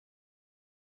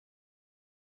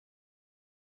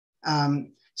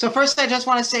So first, I just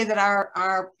want to say that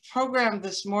our program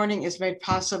this morning is made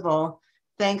possible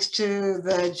thanks to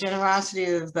the generosity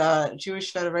of the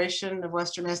Jewish Federation of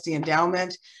Western Mass, the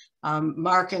endowment,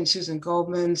 Mark and Susan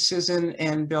Goldman, Susan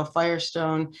and Bill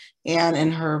Firestone, Ann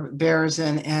and Herb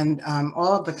Beresin, and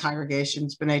all of the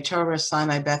congregations, B'nai Torah,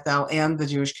 Sinai, Bethel, and the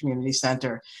Jewish Community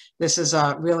Center. This is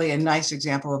really a nice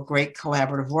example of great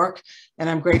collaborative work, and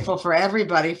I'm grateful for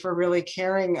everybody for really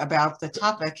caring about the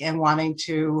topic and wanting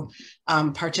to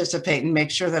participate and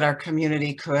make sure that our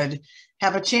community could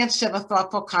have a chance to have a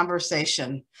thoughtful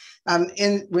conversation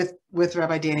with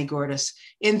Rabbi Danny Gordis.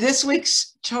 In this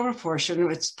week's Torah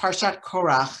portion, it's Parshat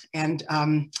Korach, and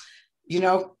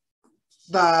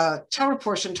the Torah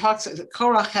portion talks that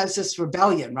Korach has this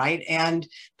rebellion, right? And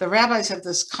the rabbis have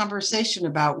this conversation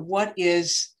about what's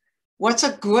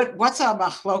a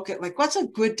machloket, like what's a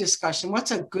good discussion,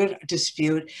 what's a good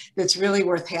dispute that's really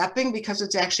worth having because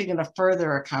it's actually going to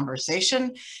further a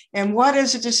conversation, and what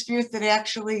is a dispute that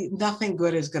actually nothing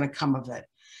good is going to come of it.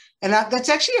 And that's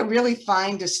actually a really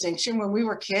fine distinction. When we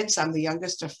were kids, I'm the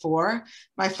youngest of four,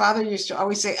 my father used to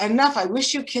always say, enough, I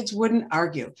wish you kids wouldn't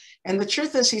argue. And the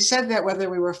truth is, he said that whether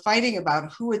we were fighting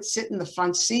about who would sit in the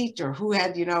front seat or who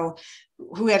had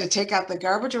to take out the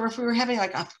garbage, or if we were having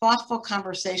like a thoughtful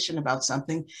conversation about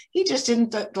something, he just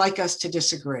didn't like us to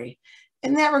disagree.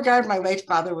 In that regard, my late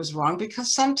father was wrong,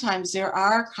 because sometimes there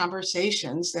are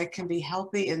conversations that can be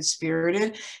healthy and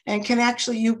spirited and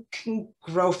you can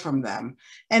grow from them.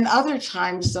 And other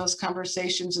times those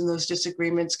conversations and those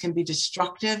disagreements can be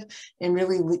destructive and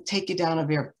really take you down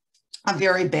a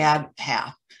very bad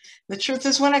path. The truth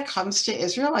is, when it comes to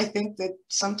Israel, I think that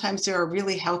sometimes there are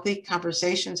really healthy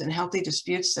conversations and healthy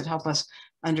disputes that help us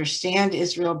understand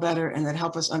Israel better and that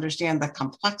help us understand the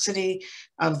complexity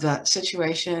of the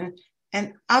situation.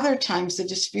 And other times the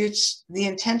disputes, the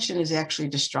intention is actually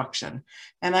destruction.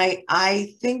 And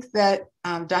I think that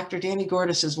Dr. Danny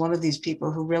Gordis is one of these people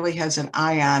who really has an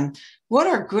eye on what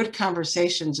are good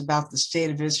conversations about the state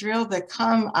of Israel that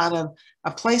come out of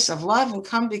a place of love and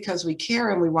come because we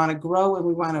care and we want to grow and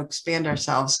we want to expand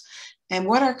ourselves. And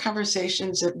what are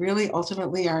conversations that really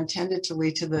ultimately are intended to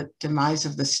lead to the demise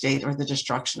of the state or the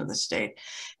destruction of the state.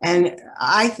 And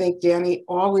I think Danny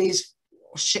always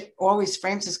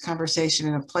frames his conversation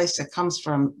in a place that comes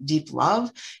from deep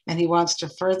love, and he wants to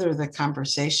further the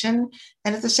conversation.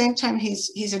 And at the same time,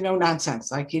 he's a no nonsense.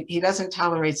 Like he doesn't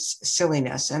tolerate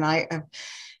silliness. And I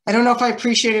don't know if I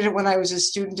appreciated it when I was a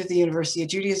student at the University of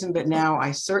Judaism, but now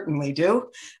I certainly do.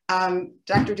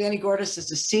 Dr. Danny Gordis is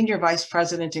the Senior Vice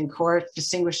President in Court,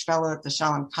 Distinguished Fellow at the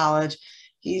Shalom College.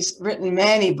 He's written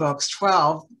many books,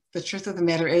 12. The truth of the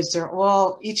matter is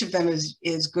each of them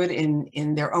is good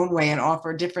in their own way and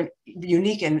offer different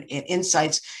unique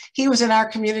insights. He was in our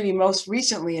community most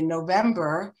recently in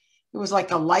November. It was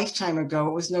like a lifetime ago.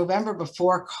 It was November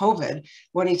before COVID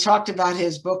when he talked about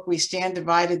his book, We Stand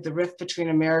Divided, The Rift Between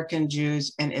American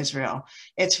Jews and Israel.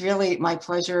 It's really my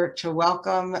pleasure to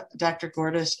welcome Dr.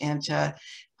 Gordis and to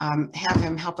have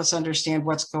him help us understand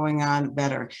what's going on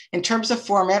better. In terms of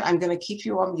format, I'm going to keep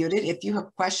you all muted. If you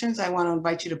have questions, I want to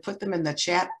invite you to put them in the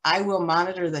chat. I will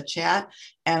monitor the chat,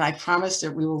 and I promise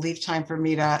that we will leave time for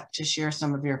me to share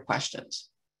some of your questions.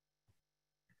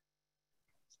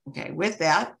 Okay, with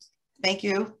that, thank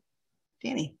you,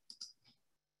 Danny.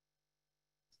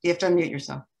 You have to unmute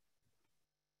yourself.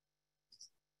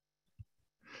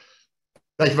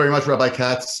 Thank you very much, Rabbi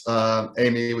Katz.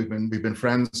 Amy, we've been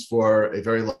friends for a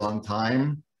very long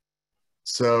time.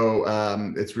 So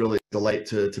it's really a delight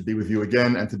to be with you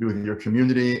again and to be with your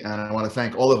community. And I want to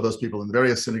thank all of those people in the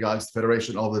various synagogues, the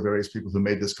Federation, all the various people who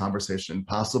made this conversation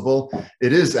possible.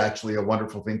 It is actually a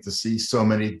wonderful thing to see so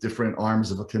many different arms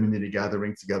of a community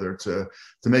gathering together to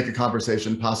make a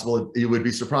conversation possible. You would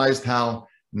be surprised how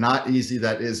not easy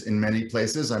that is in many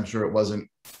places. I'm sure it wasn't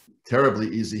terribly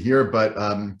easy here, but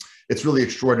it's really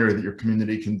extraordinary that your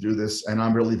community can do this. And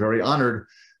I'm really very honored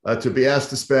to be asked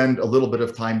to spend a little bit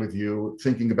of time with you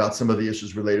thinking about some of the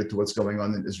issues related to what's going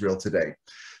on in Israel today.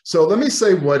 So let me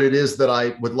say what it is that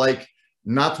I would like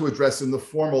not to address in the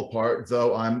formal part,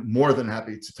 though I'm more than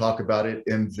happy to talk about it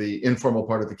in the informal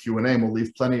part of the Q&A, and we'll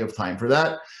leave plenty of time for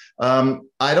that.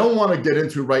 I don't want to get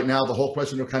into right now the whole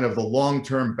question of kind of the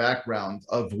long-term background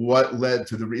of what led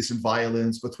to the recent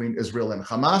violence between Israel and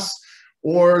Hamas,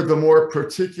 or the more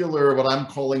particular, what I'm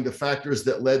calling the factors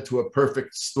that led to a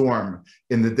perfect storm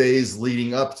in the days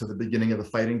leading up to the beginning of the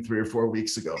fighting 3 or 4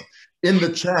 weeks ago. In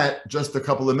the chat just a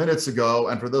couple of minutes ago,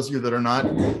 and for those of you that are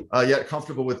not yet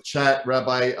comfortable with chat,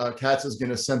 Rabbi Katz is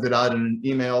going to send it out in an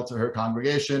email to her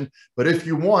congregation. But if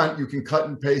you want, you can cut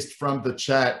and paste from the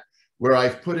chat where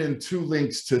I've put in 2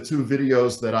 links to 2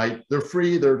 videos that they're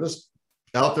free, they're just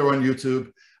out there on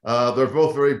YouTube. They're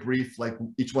both very brief, like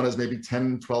each one is maybe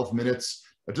 10, 12 minutes.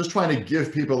 I'm just trying to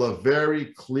give people a very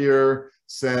clear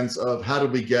sense of how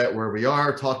did we get where we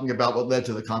are, talking about what led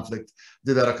to the conflict.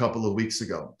 Did that a couple of weeks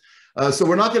ago. So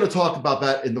we're not going to talk about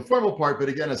that in the formal part, but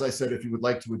again, as I said, if you would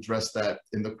like to address that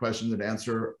in the question and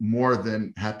answer, more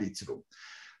than happy to.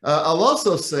 I'll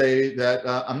also say that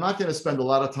I'm not going to spend a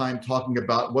lot of time talking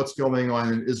about what's going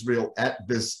on in Israel at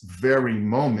this very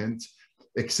moment,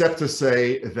 except to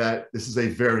say that this is a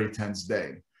very tense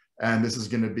day. And this is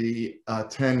going to be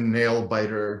 10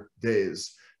 nail-biter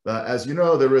days. As you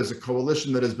know, there is a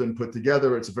coalition that has been put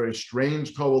together. It's a very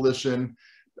strange coalition.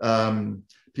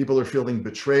 People are feeling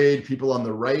betrayed. People on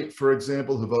the right, for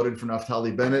example, who voted for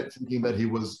Naftali Bennett, thinking that he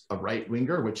was a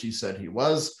right-winger, which he said he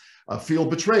was, feel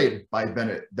betrayed by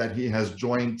Bennett, that he has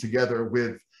joined together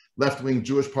with left-wing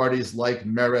Jewish parties like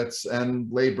Meretz and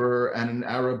Labor and an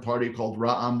Arab party called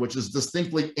Ra'am, which is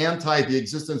distinctly anti the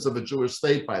existence of a Jewish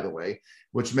state, by the way,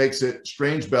 which makes it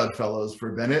strange bedfellows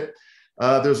for Bennett.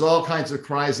 There's all kinds of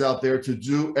cries out there to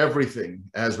do everything,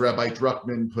 as Rabbi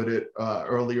Druckman put it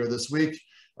earlier this week.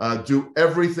 Do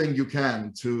everything you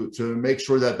can to make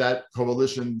sure that that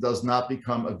coalition does not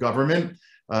become a government.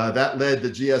 That led the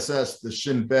GSS, the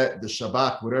Shin Bet, the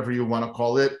Shabak, whatever you want to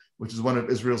call it, which is one of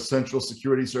Israel's central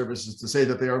security services, to say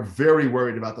that they are very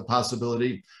worried about the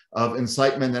possibility of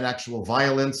incitement and actual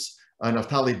violence.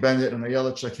 Naftali Bennett and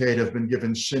Ayelet Shaked have been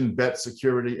given Shin Bet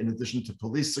security in addition to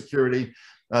police security.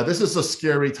 This is a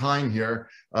scary time here,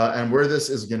 and where this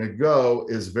is going to go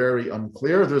is very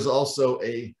unclear. There's also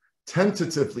a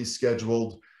tentatively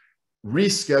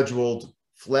rescheduled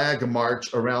flag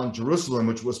march around Jerusalem,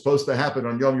 which was supposed to happen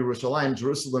on Yom Yerushalayim,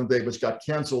 Jerusalem Day, which got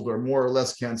canceled or more or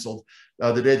less canceled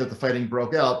the day that the fighting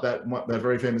broke out, that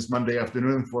very famous Monday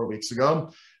afternoon 4 weeks ago.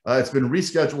 It's been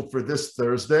rescheduled for this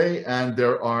Thursday, and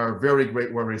there are very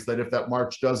great worries that if that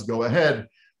march does go ahead,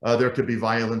 there could be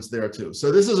violence there too.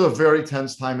 So this is a very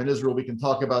tense time in Israel. We can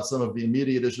talk about some of the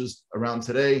immediate issues around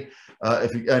today,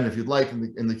 if you'd like,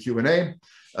 in the Q&A.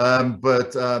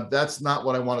 But that's not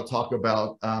what I want to talk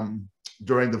about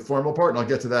during the formal part, and I'll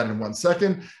get to that in 1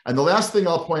 second. And the last thing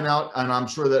I'll point out, and I'm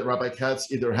sure that Rabbi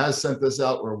Katz either has sent this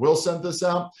out or will send this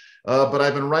out, but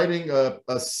I've been writing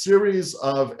a series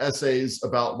of essays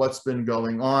about what's been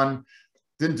going on.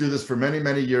 Didn't do this for many,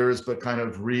 many years, but kind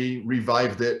of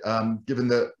revived it, given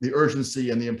the urgency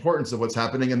and the importance of what's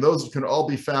happening. And those can all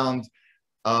be found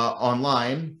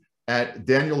online at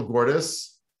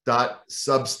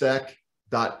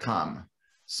danielgordis.substack.com.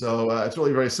 So it's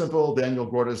really very simple,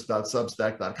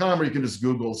 danielgordis.substack.com, or you can just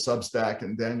Google Substack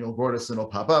and Daniel Gordis and it'll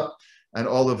pop up. And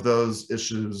all of those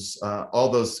issues, all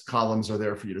those columns are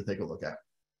there for you to take a look at.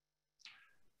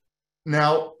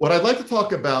 Now, what I'd like to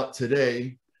talk about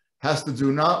today has to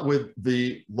do not with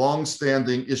the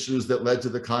long-standing issues that led to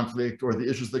the conflict or the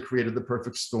issues that created the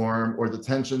perfect storm or the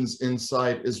tensions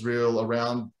inside Israel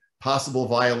around possible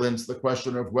violence, the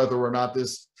question of whether or not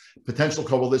this potential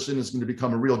coalition is going to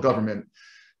become a real government.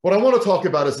 What I want to talk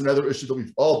about is another issue that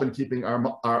we've all been keeping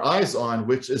our eyes on,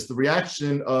 which is the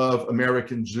reaction of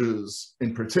American Jews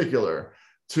in particular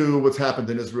to what's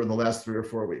happened in Israel in the last 3 or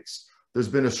 4 weeks. There's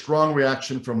been a strong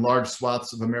reaction from large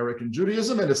swaths of American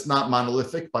Judaism, and it's not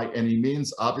monolithic by any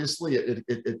means. Obviously,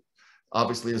 it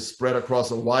obviously is spread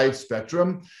across a wide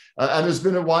spectrum. And there's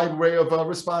been a wide array of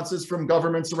responses from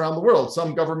governments around the world.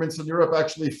 Some governments in Europe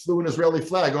actually flew an Israeli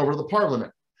flag over the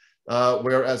parliament,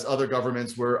 whereas other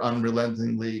governments were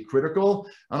unrelentingly critical.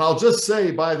 And I'll just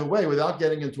say, by the way, without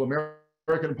getting into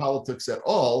American politics at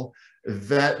all,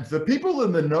 that the people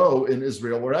in the know in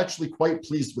Israel were actually quite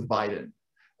pleased with Biden.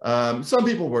 Some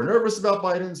people were nervous about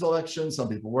Biden's election. Some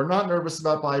people were not nervous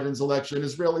about Biden's election.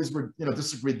 Israelis were,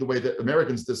 disagreed the way that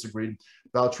Americans disagreed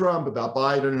about Trump, about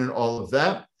Biden, and all of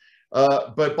that.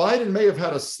 But Biden may have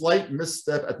had a slight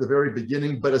misstep at the very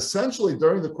beginning, but essentially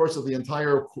during the course of the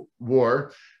entire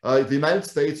war, the United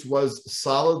States was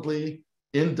solidly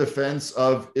in defense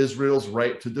of Israel's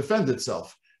right to defend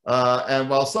itself. And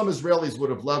while some Israelis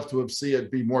would have loved to have seen it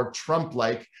be more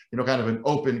Trump-like, kind of an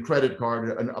open credit card,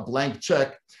 a blank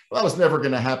check, well, that was never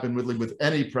going to happen really with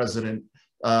any president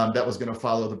that was going to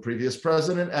follow the previous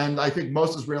president. And I think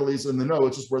most Israelis in the know,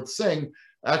 it's just worth saying,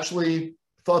 actually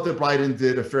thought that Biden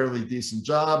did a fairly decent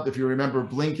job. If you remember,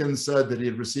 Blinken said that he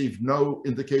had received no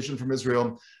indication from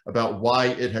Israel about why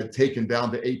it had taken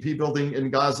down the AP building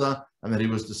in Gaza, and that he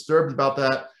was disturbed about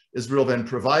that. Israel then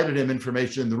provided him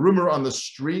information. The rumor on the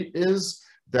street is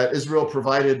that Israel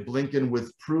provided Blinken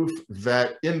with proof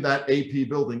that in that AP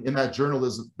building, in that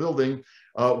journalism building,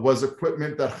 was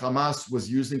equipment that Hamas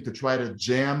was using to try to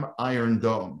jam Iron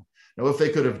Dome. Now, if they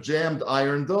could have jammed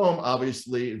Iron Dome,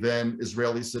 obviously, then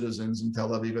Israeli citizens in Tel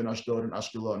Aviv and Ashdod and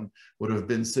Ashkelon would have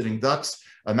been sitting ducks.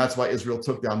 And that's why Israel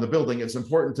took down the building. It's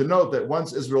important to note that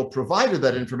once Israel provided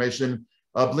that information,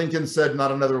 Blinken said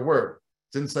not another word.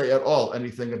 Didn't say at all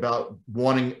anything about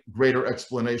wanting greater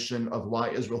explanation of why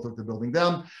Israel took the building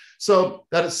down. So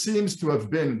that it seems to have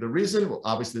been the reason. Well,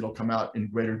 obviously, it'll come out in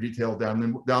greater detail down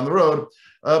the road.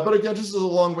 But again, just as a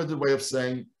long-winded way of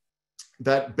saying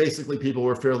that basically people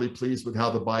were fairly pleased with how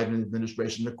the Biden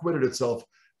administration acquitted itself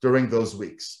during those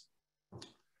weeks.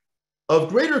 Of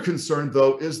greater concern,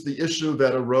 though, is the issue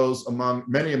that arose among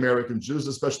many American Jews,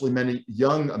 especially many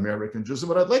young American Jews. And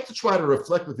what I'd like to try to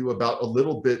reflect with you about a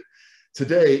little bit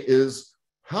today is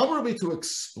how are we to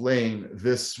explain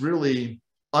this really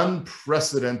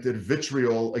unprecedented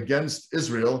vitriol against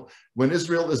Israel when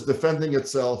Israel is defending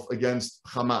itself against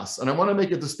Hamas? And I want to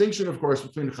make a distinction, of course,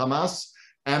 between Hamas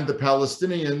and the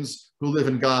Palestinians who live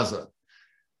in Gaza.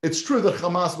 It's true that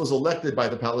Hamas was elected by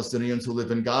the Palestinians who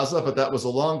live in Gaza, but that was a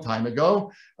long time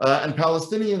ago. And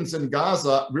Palestinians in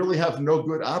Gaza really have no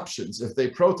good options. If they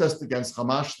protest against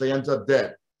Hamas, they end up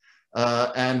dead.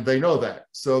 And they know that.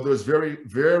 So there's very,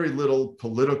 very little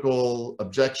political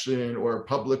objection or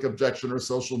public objection or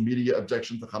social media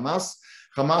objection to Hamas.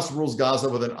 Hamas rules Gaza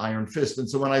with an iron fist. And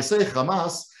so when I say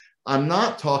Hamas, I'm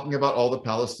not talking about all the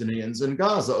Palestinians in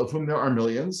Gaza, of whom there are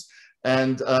millions.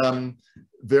 And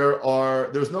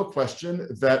there's no question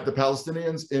that the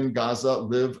Palestinians in Gaza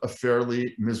live a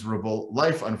fairly miserable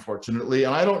life, unfortunately.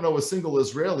 And I don't know a single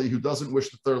Israeli who doesn't wish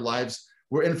that their lives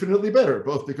were infinitely better,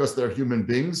 both because they're human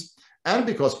beings and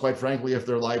because, quite frankly, if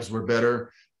their lives were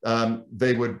better,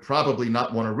 they would probably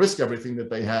not want to risk everything that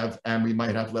they have, and we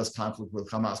might have less conflict with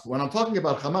Hamas. But when I'm talking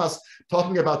about Hamas,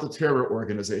 talking about the terror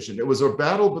organization, it was a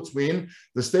battle between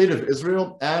the state of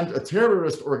Israel and a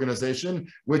terrorist organization,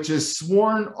 which is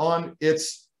sworn on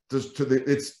its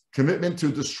commitment to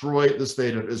destroy the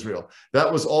state of Israel.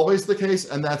 That was always the case,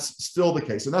 and that's still the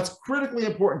case. And that's critically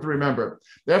important to remember.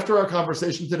 After our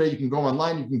conversation today, you can go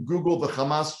online, you can Google the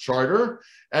Hamas charter,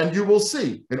 and you will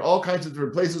see in all kinds of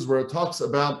different places where it talks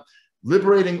about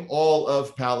liberating all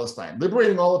of Palestine.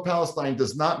 Liberating all of Palestine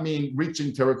does not mean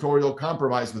reaching territorial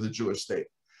compromise with a Jewish state.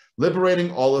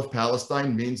 Liberating all of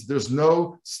Palestine means there's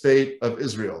no state of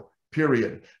Israel,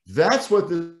 period. That's what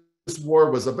this war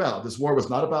was about. This war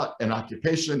was not about an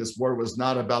occupation. This war was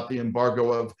not about the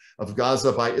embargo of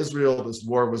Gaza by Israel. This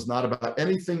war was not about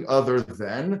anything other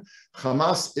than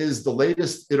Hamas is the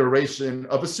latest iteration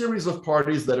of a series of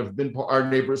parties that have been our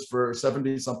neighbors for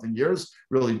 70-something years,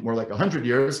 really more like 100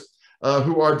 years,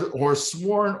 who are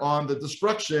sworn on the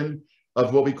destruction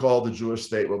of what we call the Jewish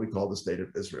state, what we call the state of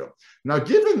Israel. Now,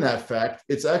 given that fact,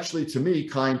 it's actually, to me,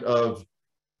 kind of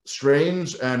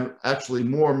strange, and actually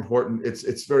more important,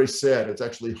 it's very sad. It's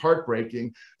actually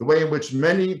heartbreaking, the way in which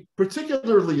many,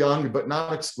 particularly young, but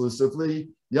not exclusively,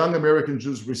 young American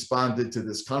Jews responded to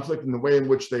this conflict, and the way in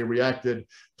which they reacted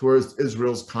towards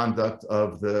Israel's conduct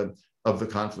of the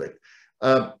conflict.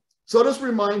 So I'll just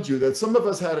remind you that some of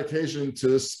us had occasion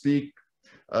to speak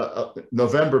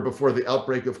November before the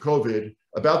outbreak of COVID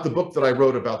about the book that I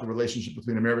wrote about the relationship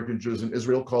between American Jews and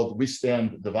Israel called We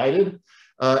Stand Divided.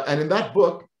 And in that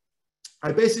book,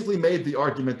 I basically made the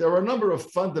argument there are a number of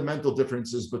fundamental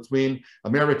differences between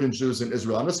American Jews and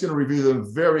Israel. I'm just going to review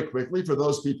them very quickly for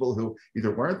those people who either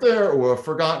weren't there or have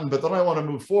forgotten, but then I want to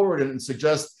move forward and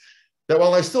suggest that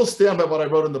while I still stand by what I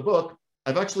wrote in the book,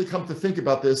 I've actually come to think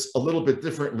about this a little bit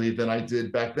differently than I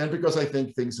did back then, because I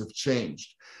think things have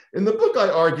changed. In the book, I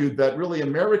argued that really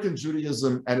American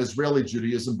Judaism and Israeli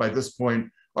Judaism by this point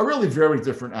are really very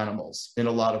different animals in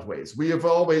a lot of ways. We have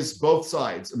always, both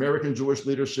sides, American Jewish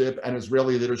leadership and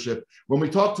Israeli leadership, when we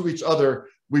talk to each other,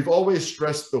 we've always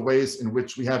stressed the ways in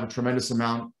which we have a tremendous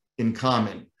amount in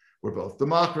common. We're both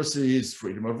democracies,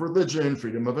 freedom of religion,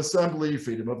 freedom of assembly,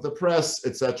 freedom of the press,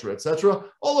 et cetera, et cetera.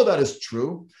 All of that is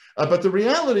true. But the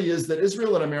reality is that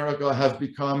Israel and America have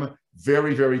become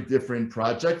very, very different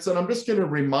projects. And I'm just going to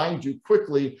remind you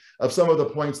quickly of some of the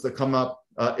points that come up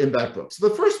in that book. So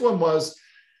the first one was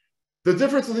the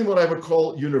difference between what I would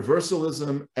call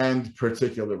universalism and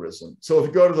particularism. So if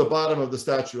you go to the bottom of the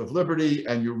Statue of Liberty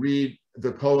and you read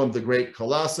the poem, The Great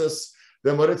Colossus,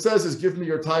 then what it says is, give me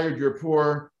your tired, your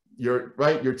poor,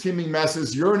 your teeming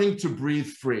masses yearning to breathe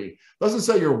free. It doesn't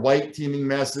say your white teeming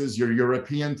masses, your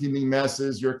European teeming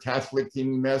masses, your Catholic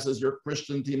teeming masses, your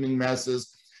Christian teeming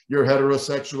masses, your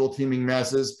heterosexual teeming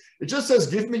masses. It just says,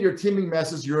 give me your teeming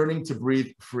masses yearning to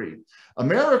breathe free.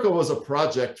 America was a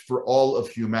project for all of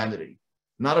humanity.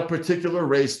 not a particular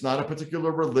race, not a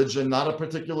particular religion, not a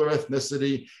particular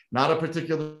ethnicity, not a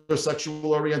particular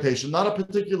sexual orientation, not a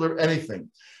particular anything.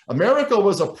 America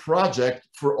was a project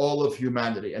for all of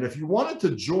humanity. And if you wanted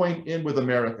to join in with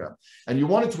America and you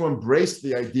wanted to embrace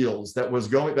the ideals that were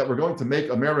going to make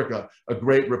America a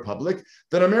great republic,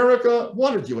 then America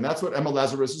wanted you. And that's what Emma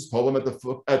Lazarus's poem at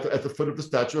the foot of the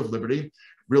Statue of Liberty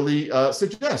really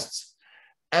suggests.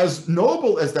 As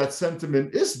noble as that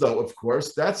sentiment is, though, of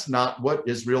course, that's not what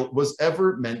Israel was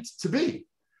ever meant to be.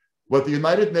 What the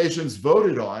United Nations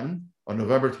voted on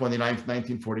November 29th,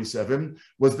 1947,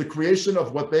 was the creation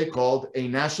of what they called a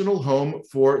national home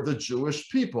for the Jewish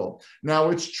people. Now,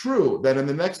 it's true that in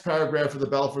the next paragraph of the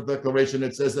Balfour Declaration,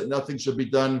 it says that nothing should be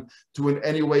done to in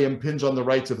any way impinge on the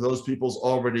rights of those peoples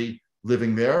already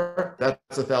living there. That's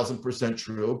 1,000%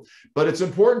 true. But it's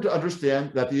important to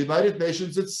understand that the United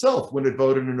Nations itself, when it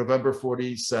voted in November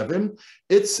 47,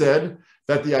 it said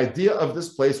that the idea of this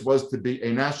place was to be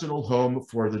a national home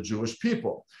for the Jewish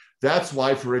people. That's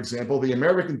why, for example, the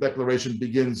American Declaration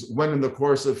begins when in the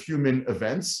course of human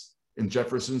events, in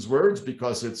Jefferson's words,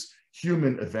 because it's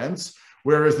human events,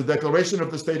 whereas the Declaration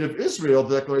of the State of Israel,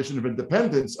 the Declaration of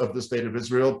Independence of the State of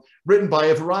Israel, written by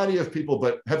a variety of people,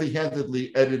 but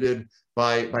heavy-handedly edited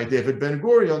by David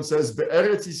Ben-Gurion, says,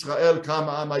 Be'eretz Yisrael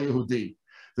kama am Yehudi.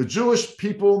 The Jewish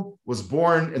people was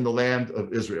born in the land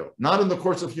of Israel, not in the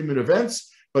course of human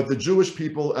events, but the Jewish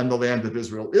people and the land of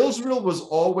Israel. Israel was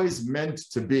always meant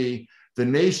to be the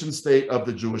nation state of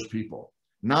the Jewish people,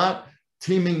 not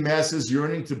teeming masses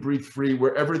yearning to breathe free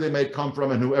wherever they might come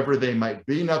from and whoever they might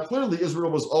be. Now, clearly,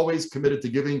 Israel was always committed to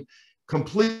giving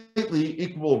completely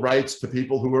equal rights to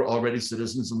people who were already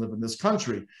citizens and live in this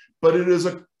country. But it is,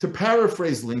 to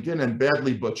paraphrase Lincoln and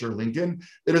badly butcher Lincoln,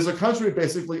 it is a country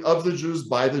basically of the Jews,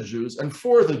 by the Jews, and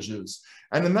for the Jews.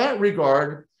 And in that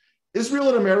regard, Israel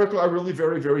and America are really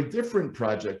very, very different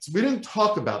projects. We didn't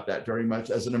talk about that very much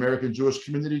as an American Jewish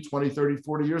community 20, 30,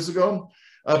 40 years ago,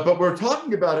 but we're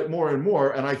talking about it more and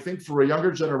more. And I think for a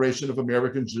younger generation of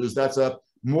American Jews, that's a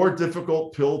more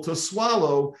difficult pill to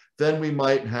swallow than we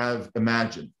might have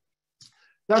imagined.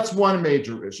 That's one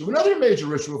major issue. Another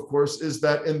major issue, of course, is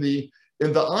that in the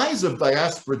eyes of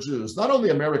diaspora Jews, not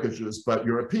only American Jews, but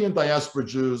European diaspora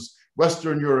Jews,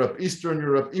 Western Europe, Eastern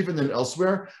Europe, even in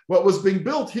elsewhere, what was being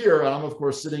built here, and I'm of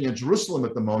course sitting in Jerusalem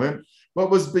at the moment, what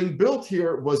was being built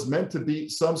here was meant to be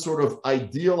some sort of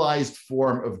idealized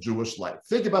form of Jewish life.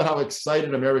 Think about how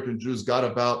excited American Jews got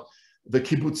about the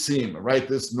kibbutzim, right?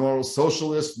 This normal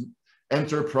socialist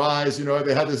enterprise, you know,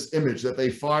 they had this image that they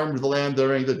farmed the land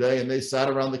during the day and they sat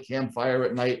around the campfire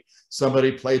at night.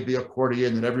 Somebody played the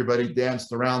accordion and everybody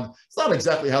danced around. It's not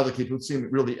exactly how the kibbutzim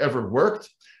really ever worked,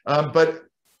 but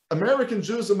American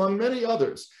Jews, among many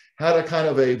others, had a kind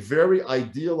of a very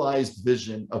idealized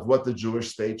vision of what the Jewish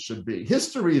state should be.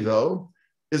 History, though,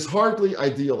 is hardly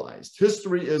idealized.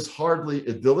 History is hardly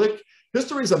idyllic.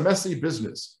 History is a messy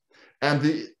business. And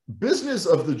the business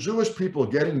of the Jewish people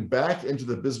getting back into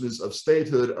the business of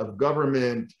statehood, of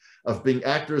government, of being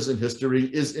actors in history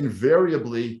is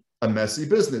invariably a messy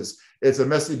business. It's a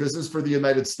messy business for the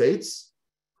United States,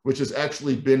 which has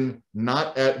actually been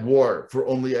not at war for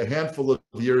only a handful of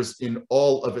years in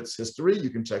all of its history. You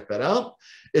can check that out.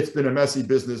 It's been a messy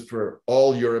business for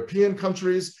all European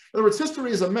countries. In other words,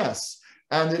 history is a mess,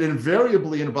 and it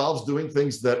invariably involves doing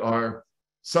things that are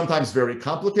sometimes very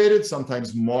complicated,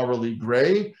 sometimes morally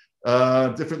gray.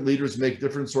 Different leaders make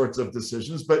different sorts of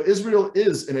decisions, but Israel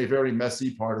is in a very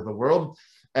messy part of the world.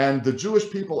 And the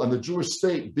Jewish people and the Jewish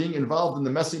state being involved in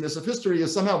the messiness of history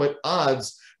is somehow at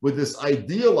odds with this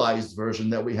idealized version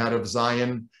that we had of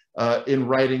Zion in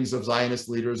writings of Zionist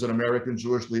leaders and American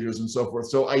Jewish leaders and so forth.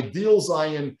 So ideal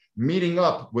Zion meeting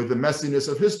up with the messiness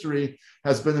of history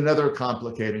has been another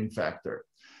complicating factor.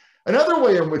 Another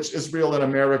way in which Israel and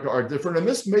America are different, and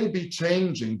this may be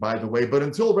changing, by the way, but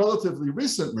until relatively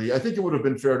recently, I think it would have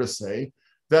been fair to say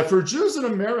that for Jews in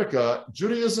America,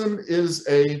 Judaism is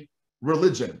a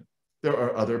religion. There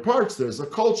are other parts. There's a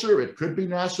culture. It could be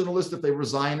nationalist if they were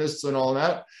Zionists and all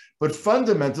that. But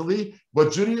fundamentally,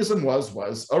 what Judaism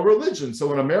was a religion.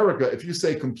 So in America, if you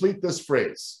say complete this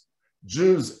phrase,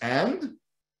 Jews and,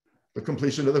 the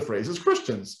completion of the phrase is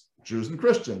Christians, Jews and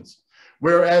Christians.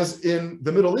 Whereas in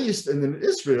the Middle East and in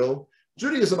Israel,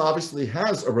 Judaism obviously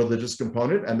has a religious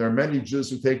component, and there are many Jews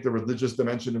who take the religious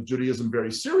dimension of Judaism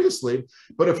very seriously.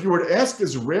 But if you were to ask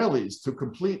Israelis to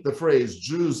complete the phrase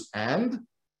Jews and,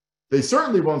 they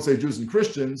certainly won't say Jews and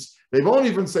Christians. They won't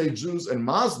even say Jews and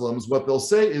Muslims. What they'll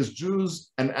say is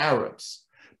Jews and Arabs,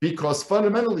 because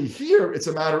fundamentally here, it's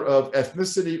a matter of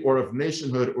ethnicity or of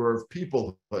nationhood or of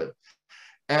peoplehood.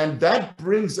 And that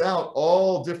brings out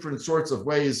all different sorts of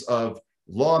ways of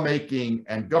lawmaking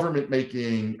and government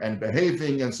making and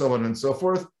behaving and so on and so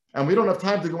forth. And we don't have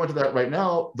time to go into that right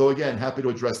now, though again, happy to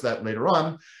address that later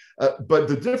on. But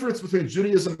the difference between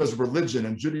Judaism as religion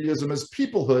and Judaism as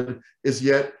peoplehood is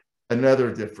yet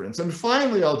another difference. And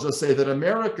finally, I'll just say that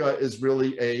America is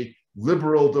really a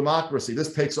liberal democracy.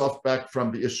 This takes off back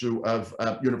from the issue of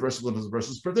universalism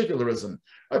versus particularism.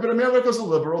 But America is a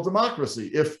liberal democracy.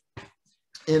 If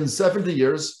in 70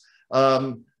 years,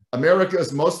 America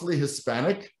is mostly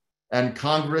Hispanic, and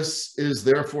Congress is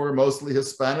therefore mostly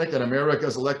Hispanic, and America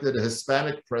has elected a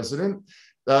Hispanic president,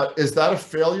 is that a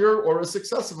failure or a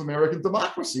success of American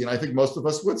democracy? And I think most of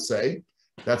us would say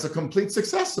that's a complete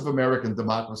success of American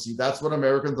democracy. That's what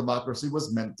American democracy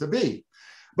was meant to be.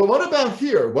 But what about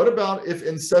here? What about if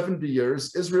in 70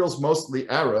 years, Israel's mostly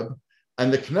Arab,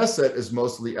 and the Knesset is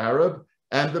mostly Arab,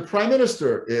 and the prime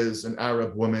minister is an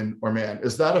Arab woman or man?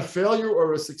 Is that a failure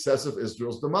or a success of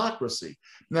Israel's democracy?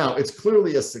 Now, it's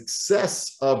clearly a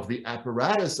success of the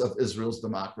apparatus of Israel's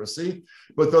democracy,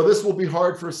 but though this will be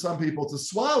hard for some people to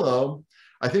swallow,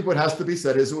 I think what has to be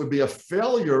said is it would be a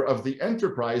failure of the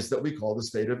enterprise that we call the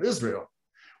state of Israel.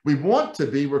 We want to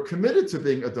be, we're committed to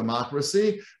being a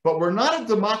democracy, but we're not a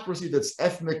democracy that's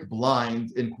ethnic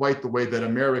blind in quite the way that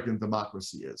American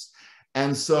democracy is.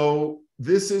 And so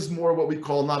this is more what we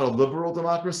call not a liberal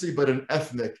democracy, but an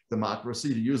ethnic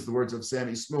democracy, to use the words of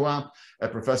Sami Smuha, a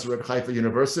professor at Haifa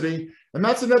University. And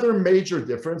that's another major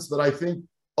difference that I think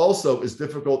also is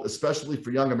difficult, especially for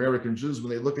young American Jews,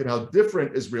 when they look at how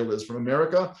different Israel is from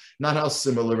America, not how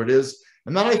similar it is.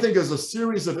 And that, I think, is a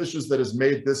series of issues that has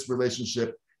made this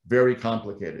relationship very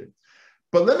complicated.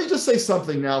 But let me just say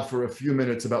something now for a few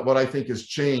minutes about what I think has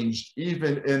changed,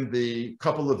 even in the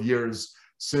couple of years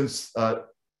since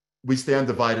We Stand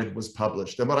Divided was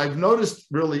published. And what I've noticed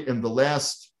really in the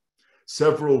last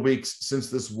several weeks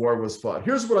since this war was fought,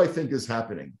 here's what I think is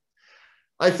happening.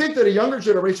 I think that a younger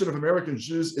generation of American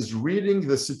Jews is reading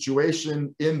the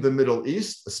situation in the Middle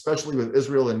East, especially with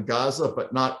Israel and Gaza,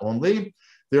 but not only.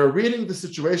 They're reading the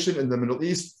situation in the Middle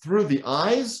East through the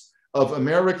eyes of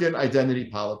American identity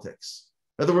politics.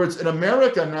 In other words, in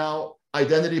America now,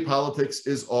 identity politics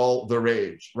is all the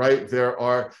rage, right? There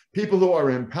are people who are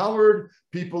empowered,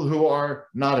 people who are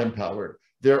not empowered.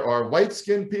 There are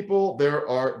white-skinned people, there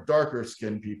are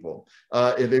darker-skinned people.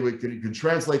 You can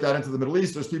translate that into the Middle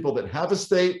East. There's people that have a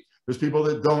state, there's people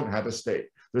that don't have a state.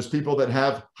 There's people that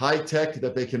have high tech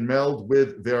that they can meld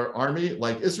with their army,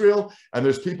 like Israel, and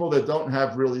there's people that don't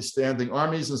have really standing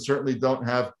armies and certainly don't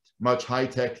have much high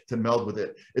tech to meld with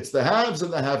it. It's the haves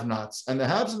and the have-nots, and the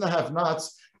haves and the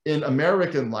have-nots in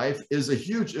American life is a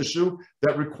huge issue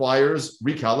that requires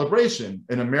recalibration.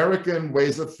 In American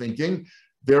ways of thinking,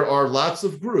 there are lots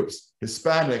of groups,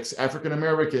 Hispanics, African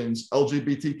Americans,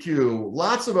 LGBTQ,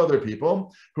 lots of other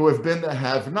people who have been the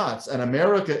have-nots. And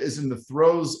America is in the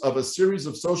throes of a series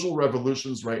of social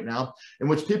revolutions right now in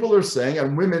which people are saying,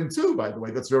 and women too, by the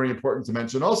way, that's very important to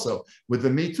mention also, with the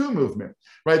Me Too movement,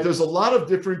 right? There's a lot of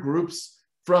different groups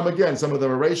from, again, some of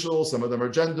them are racial, some of them are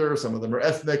gender, some of them are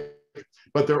ethnic,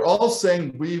 but they're all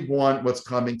saying we want what's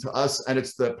coming to us. And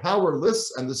it's the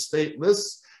powerless and the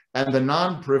stateless and the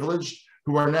non-privileged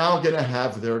who are now going to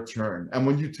have their turn. And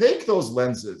when you take those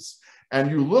lenses and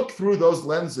you look through those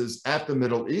lenses at the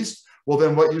Middle East, well,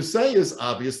 then what you say is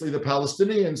obviously the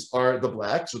Palestinians are the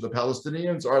blacks, or the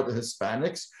Palestinians are the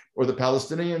Hispanics, or the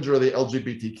Palestinians are the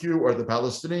LGBTQ, or the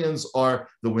Palestinians are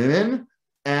the women.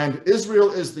 And Israel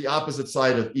is the opposite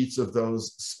side of each of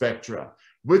those spectra,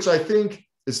 which I think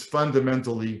is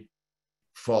fundamentally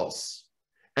false.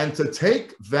 And to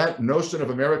take that notion of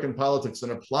American politics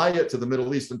and apply it to the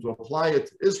Middle East and to apply it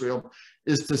to Israel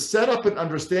is to set up an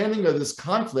understanding of this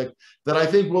conflict that I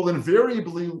think will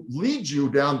invariably lead you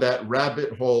down that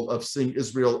rabbit hole of seeing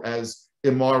Israel as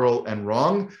immoral and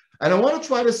wrong. And I want to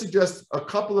try to suggest a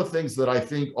couple of things that I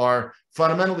think are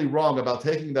fundamentally wrong about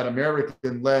taking that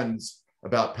American lens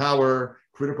about power,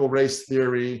 critical race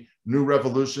theory, new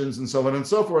revolutions, and so on and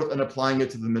so forth, and applying it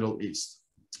to the Middle East.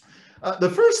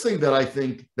 The first thing that I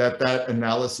think that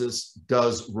analysis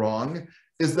does wrong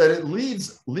is that it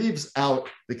leaves out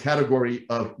the category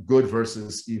of good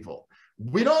versus evil.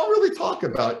 We don't really talk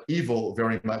about evil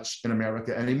very much in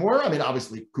America anymore. I mean,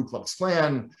 obviously, Ku Klux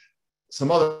Klan, some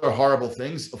other horrible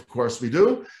things, of course we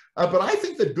do. But I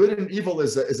think that good and evil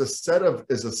is a set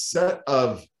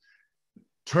of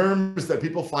terms that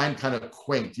people find kind of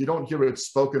quaint. You don't hear it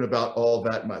spoken about all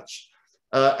that much.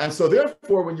 And so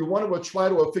therefore, when you want to try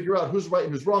to figure out who's right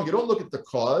and who's wrong, you don't look at the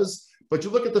cause, but you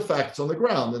look at the facts on the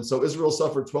ground. And so Israel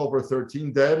suffered 12 or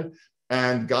 13 dead,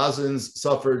 and Gazans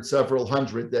suffered several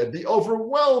hundred dead, the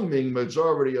overwhelming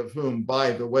majority of whom,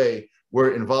 by the way,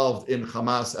 were involved in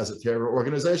Hamas as a terror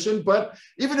organization. But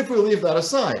even if we leave that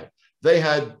aside, they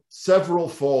had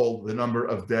several-fold the number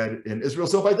of dead in Israel.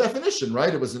 So by definition,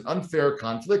 right, it was an unfair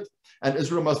conflict, and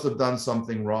Israel must have done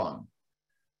something wrong.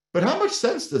 But how much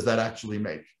sense does that actually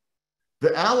make?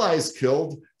 The Allies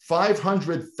killed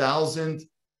 500,000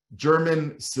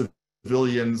 German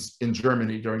civilians in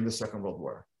Germany during the Second World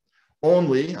War.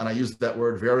 Only, and I use that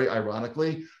word very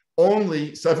ironically,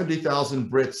 only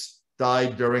 70,000 Brits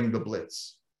died during the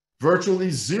Blitz.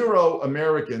 Virtually zero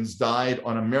Americans died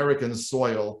on American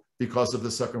soil because of the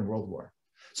Second World War.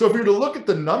 So if we were to look at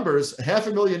the numbers,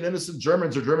 500,000 innocent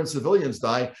Germans or German civilians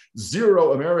die,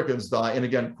 zero Americans die, and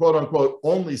again, quote unquote,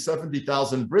 only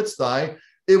 70,000 Brits die,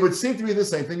 it would seem to be the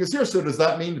same thing as here. So does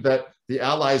that mean that the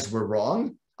Allies were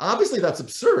wrong? Obviously, that's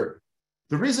absurd.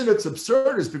 The reason it's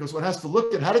absurd is because one has to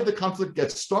look at how did the conflict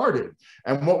get started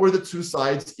and what were the two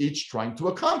sides each trying to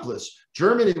accomplish.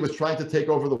 Germany was trying to take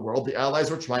over the world. The Allies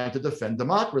were trying to defend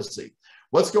democracy.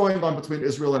 What's going on between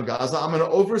Israel and Gaza? I'm going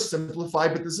to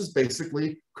oversimplify, but this is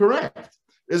basically correct.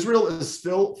 Israel is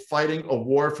still fighting a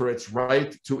war for its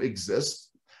right to exist,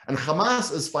 and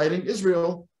Hamas is fighting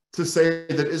Israel to say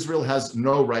that Israel has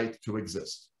no right to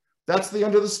exist. That's the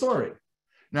end of the story.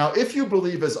 Now, if you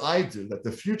believe, as I do, that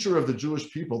the future of the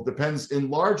Jewish people depends in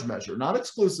large measure, not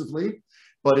exclusively,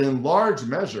 but in large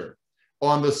measure,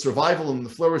 on the survival and the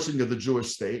flourishing of the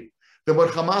Jewish state, then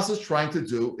what Hamas is trying to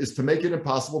do is to make it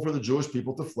impossible for the Jewish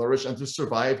people to flourish and to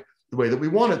survive the way that we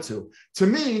want it to. To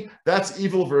me, that's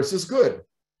evil versus good.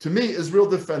 To me, Israel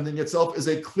defending itself is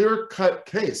a clear-cut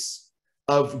case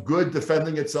of good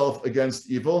defending itself against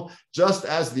evil, just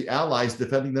as the Allies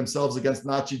defending themselves against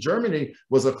Nazi Germany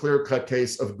was a clear-cut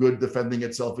case of good defending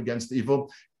itself against evil,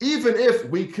 even if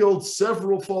we killed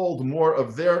several-fold more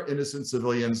of their innocent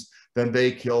civilians than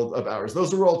they killed of ours.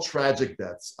 Those are all tragic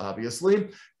deaths, obviously,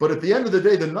 but at the end of the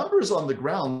day, the numbers on the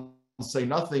ground say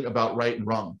nothing about right and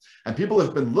wrong. And people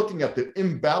have been looking at the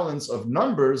imbalance of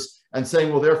numbers and saying,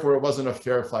 well, therefore, it wasn't a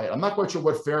fair fight. I'm not quite sure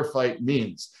what fair fight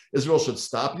means. Israel should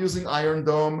stop using Iron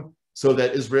Dome so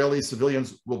that Israeli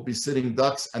civilians will be sitting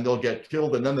ducks and they'll get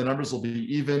killed, and then the numbers will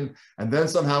be even, and then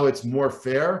somehow it's more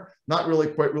fair. Not really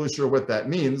quite really sure what that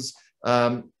means.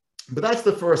 But that's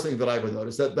the first thing that I would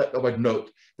notice, that I would note,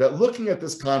 that looking at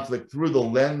this conflict through the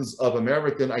lens of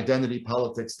American identity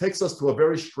politics takes us to a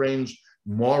very strange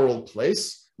moral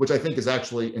place, which I think is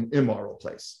actually an immoral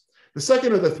place. The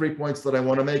second of the 3 points that I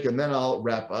want to make, and then I'll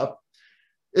wrap up,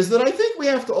 is that I think we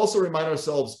have to also remind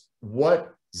ourselves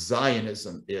what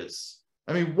Zionism is.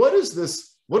 I mean, what is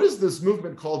this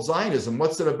movement called Zionism?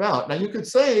 What's it about? Now, you could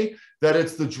say that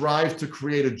it's the drive to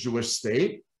create a Jewish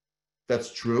state.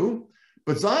 That's true.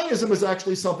 But Zionism is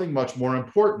actually something much more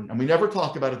important. And we never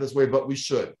talk about it this way, but we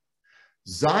should.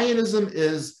 Zionism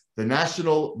is the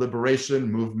national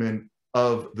liberation movement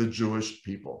of the Jewish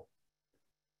people.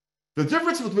 The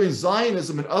difference between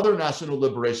Zionism and other national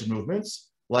liberation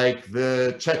movements, like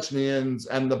the Chechens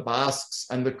and the Basques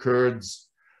and the Kurds,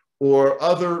 or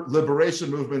other liberation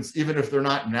movements, even if they're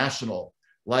not national,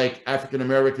 like African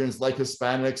Americans, like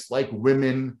Hispanics, like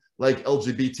women, like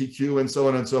LGBTQ, and so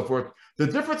on and so forth. The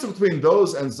difference between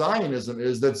those and Zionism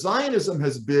is that Zionism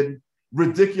has been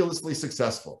ridiculously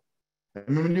successful. I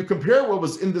mean, when you compare what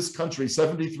was in this country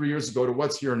 73 years ago to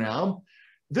what's here now,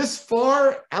 this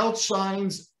far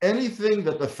outshines anything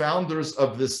that the founders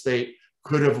of this state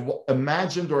could have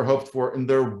imagined or hoped for in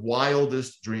their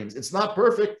wildest dreams. It's not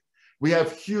perfect. We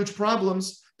have huge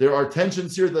problems. There are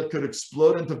tensions here that could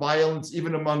explode into violence,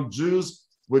 even among Jews,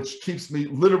 which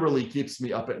literally keeps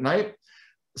me up at night.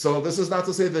 So this is not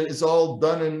to say that it's all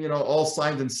done and, all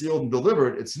signed and sealed and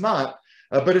delivered. It's not.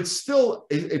 But it's still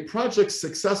a project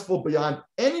successful beyond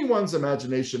anyone's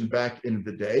imagination back in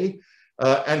the day.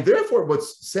 And therefore,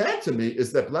 what's sad to me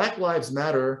is that Black Lives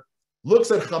Matter looks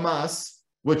at Hamas,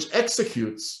 which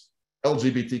executes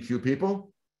LGBTQ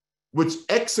people, which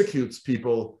executes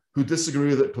people who disagree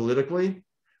with it politically,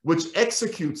 which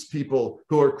executes people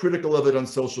who are critical of it on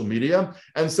social media,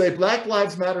 and say Black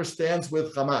Lives Matter stands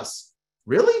with Hamas.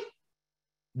 Really?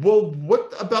 Well,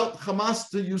 what about Hamas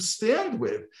do you stand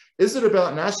with? Is it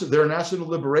about their national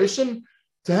liberation?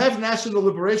 To have national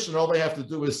liberation, all they have to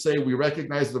do is say, we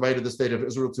recognize the right of the state of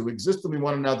Israel to exist, and we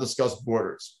want to now discuss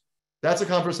borders. That's a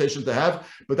conversation to have,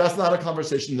 but that's not a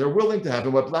conversation they're willing to have.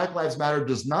 And what Black Lives Matter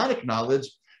does not acknowledge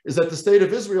is that the state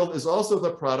of Israel is also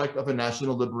the product of a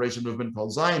national liberation movement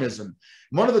called Zionism.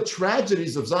 One of the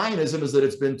tragedies of Zionism is that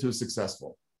it's been too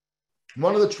successful.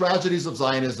 One of the tragedies of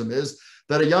Zionism is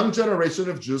that a young generation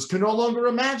of Jews can no longer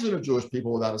imagine a Jewish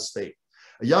people without a state.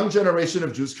 A young generation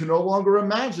of Jews can no longer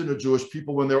imagine a Jewish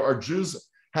people when there are Jews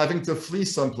having to flee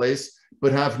someplace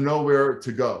but have nowhere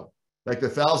to go. Like the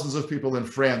thousands of people in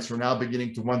France who are now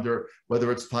beginning to wonder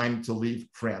whether it's time to leave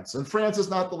France. And France is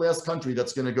not the last country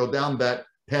that's going to go down that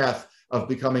path of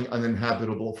becoming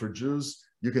uninhabitable for Jews.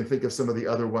 You can think of some of the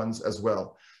other ones as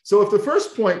well. So if the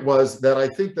first point was that I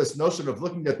think this notion of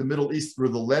looking at the Middle East through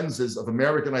the lenses of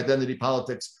American identity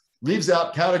politics leaves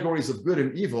out categories of good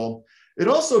and evil, it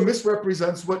also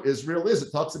misrepresents what Israel is.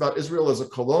 It talks about Israel as a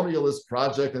colonialist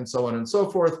project and so on and so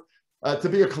forth. To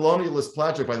be a colonialist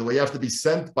project, by the way, you have to be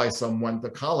sent by someone to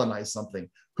colonize something.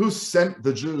 Who sent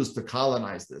the Jews to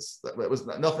colonize this? That was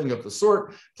nothing of the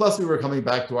sort. Plus, we were coming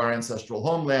back to our ancestral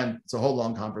homeland. It's a whole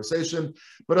long conversation.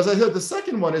 But as I said, the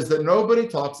second one is that nobody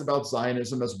talks about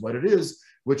Zionism as what it is,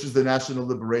 which is the national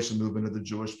liberation movement of the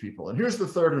Jewish people. And here's the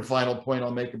third and final point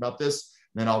I'll make about this.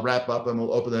 And then I'll wrap up and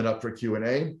we'll open it up for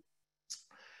Q&A.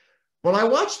 When I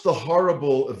watched the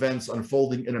horrible events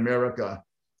unfolding in America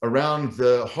around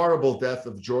the horrible death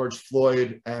of George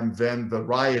Floyd and then the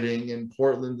rioting in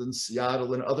Portland and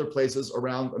Seattle and other places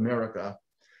around America,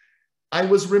 I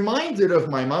was reminded of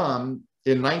my mom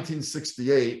in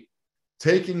 1968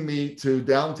 taking me to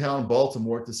downtown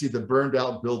Baltimore to see the burned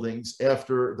out buildings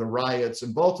after the riots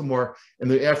in Baltimore in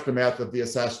the aftermath of the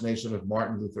assassination of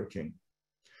Martin Luther King.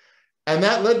 And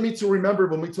that led me to remember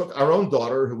when we took our own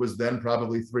daughter, who was then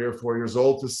probably 3 or 4 years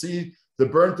old, to see the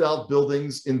burnt out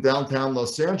buildings in downtown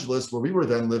Los Angeles, where we were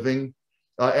then living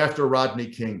after Rodney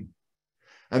King.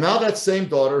 And now that same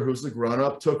daughter, who's a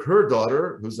grown-up, took her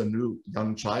daughter, who's a new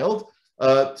young child,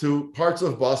 to parts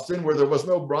of Boston where there was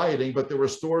no rioting, but there were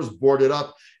stores boarded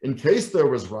up in case there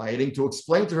was rioting, to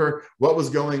explain to her what was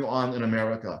going on in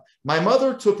America. My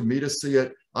mother took me to see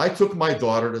it. I took my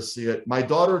daughter to see it. My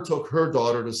daughter took her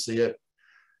daughter to see it.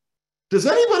 Does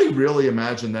anybody really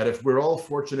imagine that if we're all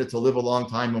fortunate to live a long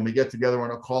time, when we get together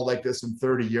on a call like this in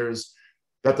 30 years,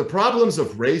 that the problems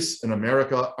of race in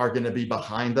America are going to be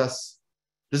behind us?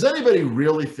 Does anybody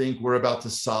really think we're about to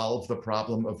solve the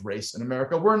problem of race in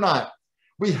America? We're not.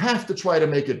 We have to try to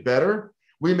make it better.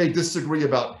 We may disagree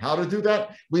about how to do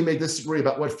that. We may disagree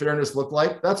about what fairness looked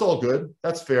like. That's all good.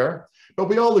 That's fair. But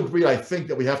we all agree, I think,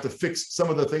 that we have to fix some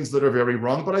of the things that are very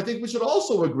wrong. But I think we should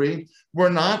also agree we're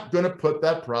not going to put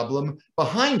that problem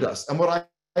behind us. And what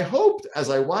I hoped as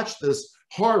I watched this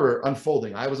horror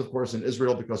unfolding, I was, of course, in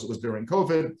Israel because it was during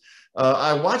COVID.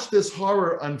 I watched this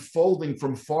horror unfolding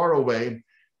from far away.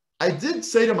 I did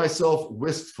say to myself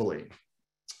wistfully,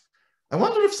 I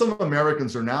wonder if some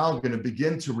Americans are now going to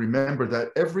begin to remember that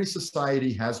every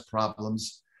society has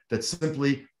problems that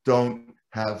simply don't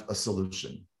have a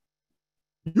solution.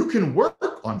 You can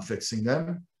work on fixing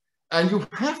them, and you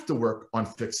have to work on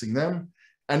fixing them,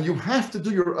 and you have to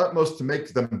do your utmost to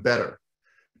make them better,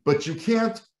 but you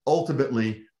can't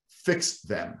ultimately fix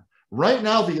them. Right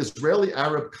now, the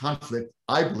Israeli-Arab conflict,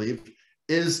 I believe,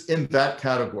 is in that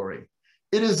category.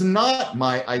 It is not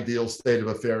my ideal state of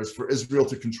affairs for Israel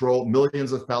to control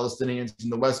millions of Palestinians in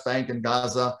the West Bank and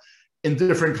Gaza in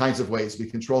different kinds of ways. We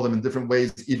control them in different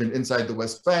ways, even inside the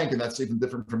West Bank, and that's even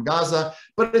different from Gaza,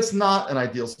 but it's not an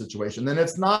ideal situation. And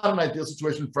it's not an ideal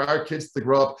situation for our kids to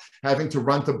grow up having to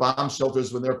run to bomb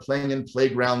shelters when they're playing in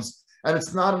playgrounds. And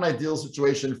it's not an ideal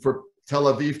situation for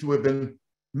Tel Aviv to have been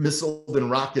missiled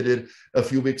and rocketed a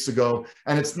few weeks ago.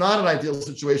 And it's not an ideal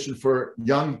situation for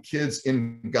young kids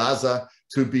in Gaza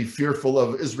to be fearful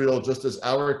of Israel, just as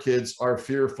our kids are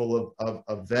fearful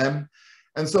of them,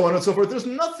 and so on and so forth. There's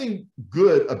nothing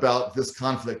good about this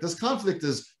conflict. This conflict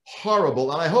is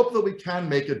horrible, and I hope that we can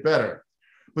make it better.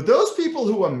 But those people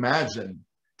who imagine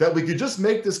that we could just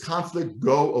make this conflict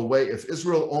go away if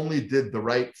Israel only did the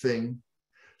right thing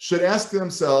should ask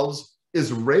themselves,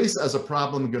 is race as a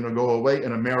problem going to go away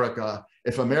in America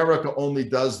if America only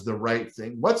does the right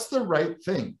thing? What's the right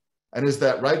thing? And is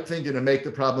that right thing going to make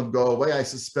the problem go away? I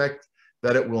suspect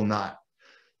that it will not.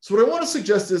 So what I want to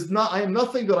suggest is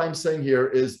nothing that I'm saying here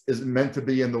is meant to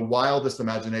be in the wildest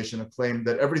imagination, a claim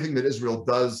that everything that Israel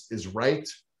does is right,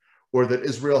 or that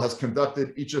Israel has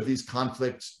conducted each of these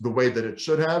conflicts the way that it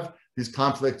should have. These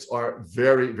conflicts are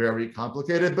very, very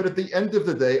complicated. But at the end of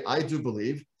the day, I do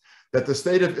believe that the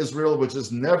state of Israel, which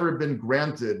has never been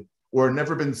granted or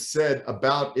never been said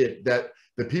about it, that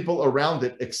the people around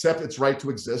it accept its right to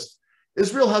exist,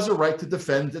 Israel has a right to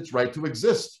defend its right to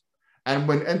exist. And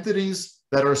when entities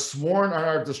that are sworn on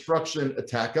our destruction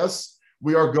attack us,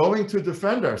 we are going to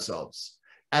defend ourselves.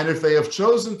 And if they have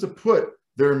chosen to put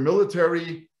their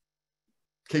military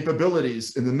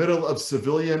capabilities in the middle of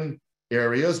civilian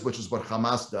areas, which is what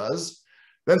Hamas does,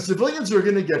 then civilians are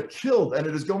going to get killed, and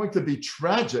it is going to be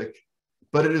tragic,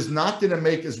 but it is not going to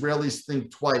make Israelis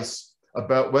think twice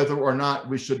about whether or not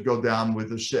we should go down with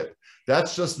the ship.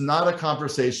 That's just not a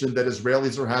conversation that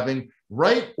Israelis are having,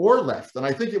 right or left. And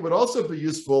I think it would also be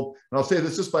useful, and I'll say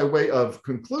this just by way of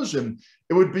conclusion,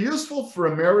 it would be useful for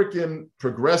American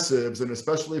progressives, and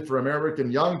especially for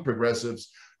American young progressives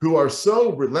who are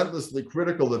so relentlessly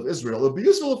critical of Israel. It would be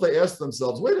useful if they asked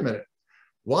themselves, wait a minute,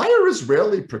 why are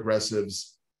Israeli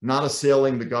progressives not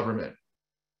assailing the government?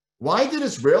 Why did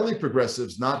Israeli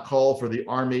progressives not call for the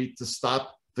army to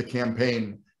stop the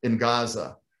campaign in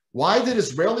Gaza? Why did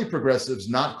Israeli progressives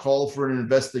not call for an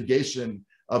investigation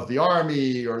of the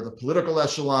army or the political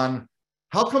echelon?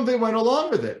 How come they went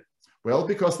along with it? Well,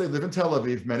 because they live in Tel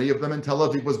Aviv. Many of them in Tel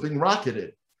Aviv was being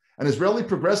rocketed. And Israeli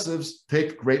progressives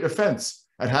take great offense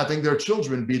at having their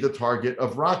children be the target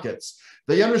of rockets.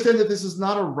 They understand that this is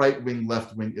not a right-wing,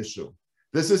 left-wing issue.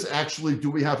 This is actually, do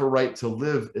we have a right to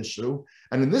live issue?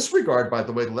 And in this regard, by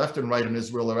the way, the left and right in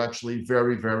Israel are actually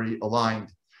very, very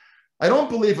aligned. I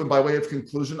don't believe, and by way of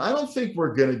conclusion, I don't think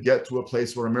we're going to get to a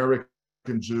place where American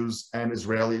Jews and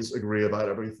Israelis agree about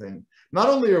everything. Not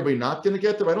only are we not going to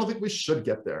get there, I don't think we should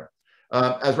get there.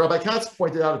 As Rabbi Katz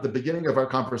pointed out at the beginning of our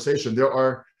conversation, there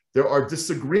are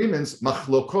disagreements,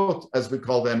 machlokot, as we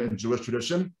call them in Jewish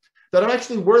tradition, that are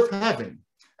actually worth having.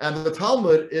 And the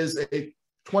Talmud is a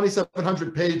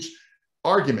 2,700-page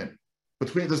argument.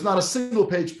 There's not a single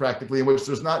page practically in which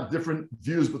there's not different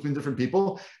views between different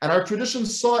people. And our tradition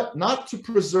sought not to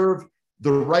preserve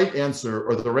the right answer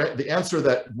or the answer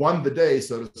that won the day,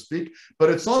 so to speak,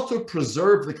 but it sought to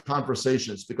preserve the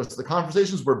conversations, because the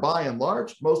conversations were by and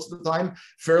large, most of the time,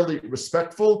 fairly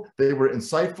respectful. They were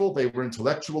insightful. They were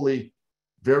intellectually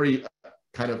very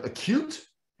kind of acute.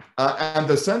 And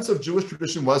the sense of Jewish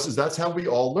tradition is that's how we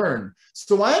all learn.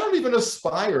 So I don't even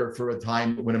aspire for a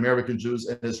time when American Jews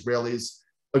and Israelis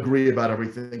agree about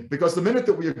everything, because the minute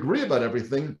that we agree about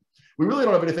everything, we really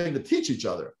don't have anything to teach each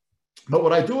other. But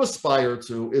what I do aspire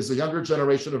to is a younger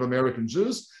generation of American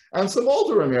Jews and some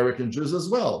older American Jews as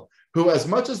well, who, as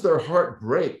much as their heart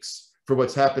breaks for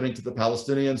what's happening to the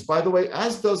Palestinians, by the way,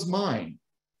 as does mine,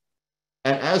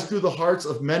 and as do the hearts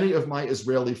of many of my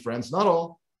Israeli friends, not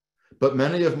all, but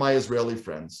many of my Israeli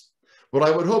friends. What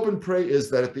I would hope and pray is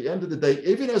that at the end of the day,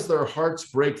 even as their hearts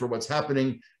break for what's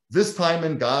happening this time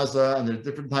in Gaza, and at a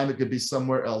different time it could be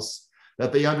somewhere else,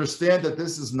 that they understand that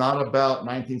this is not about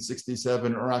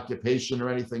 1967 or occupation or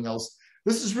anything else.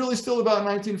 This is really still about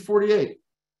 1948.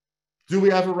 Do we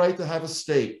have a right to have a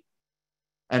state?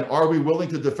 And are we willing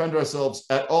to defend ourselves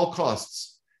at all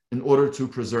costs in order to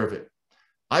preserve it?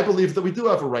 I believe that we do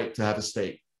have a right to have a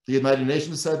state. The United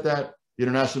Nations said that. The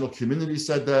international community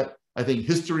said that. I think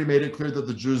history made it clear that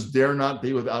the Jews dare not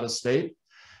be without a state.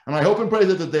 And I hope and pray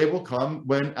that the day will come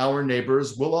when our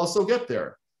neighbors will also get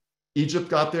there. Egypt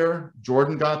got there,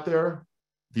 Jordan got there,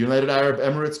 the United Arab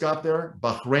Emirates got there,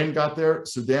 Bahrain got there,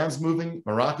 Sudan's moving,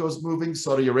 Morocco's moving,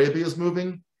 Saudi Arabia's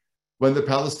moving. When the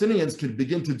Palestinians can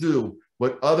begin to do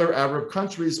what other Arab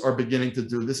countries are beginning to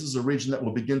do, this is a region that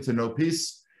will begin to know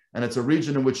peace, and it's a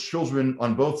region in which children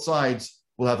on both sides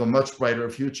will have a much brighter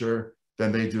future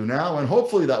than they do now. And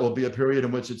hopefully that will be a period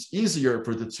in which it's easier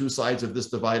for the two sides of this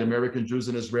divide, American Jews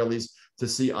and Israelis, to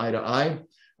see eye to eye.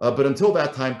 But until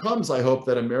that time comes, I hope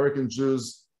that American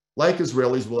Jews, like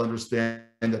Israelis, will understand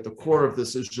that the core of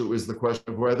this issue is the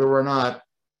question of whether or not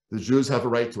the Jews have a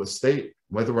right to a state,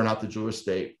 whether or not the Jewish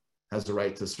state has the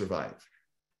right to survive.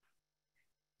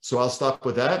 So I'll stop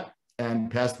with that and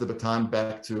pass the baton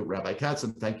back to Rabbi Katz,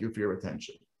 and thank you for your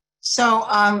attention.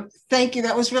 So thank you.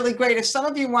 That was really great. If some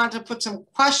of you want to put some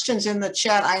questions in the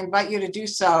chat, I invite you to do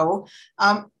so.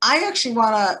 I actually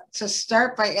want to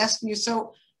start by asking you,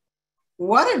 so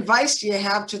what advice do you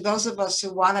have to those of us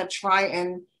who want to try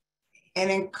and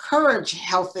encourage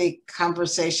healthy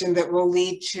conversation that will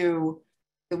lead to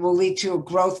a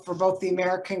growth for both the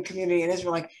American community and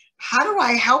Israel? Like, how do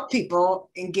I help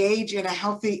people engage in a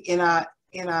healthy, in a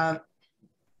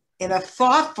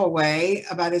thoughtful way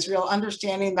about Israel,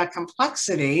 understanding that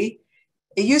complexity?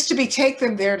 It used to be take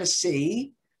them there to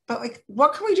see, but like,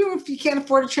 what can we do if you can't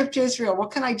afford a trip to Israel? What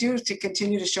can I do to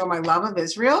continue to show my love of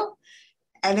Israel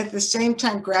and at the same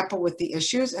time grapple with the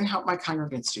issues and help my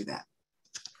congregants do that?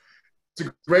 It's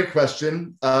a great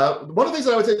question. One of the things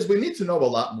I would say is we need to know a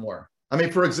lot more. I mean,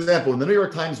 for example, when the New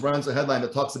York Times runs a headline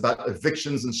that talks about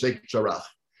evictions in Sheikh Jarrah,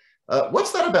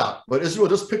 what's that about? But Israel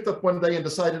just picked up one day and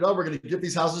decided, oh, we're going to give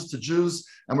these houses to Jews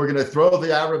and we're going to throw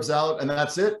the Arabs out and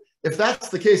that's it. If that's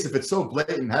the case, if it's so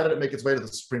blatant, how did it make its way to the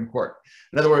Supreme Court?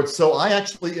 In other words, so I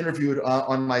actually interviewed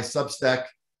on my Substack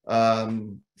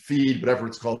feed, whatever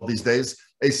it's called these days,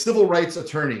 a civil rights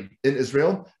attorney in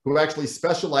Israel who actually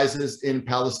specializes in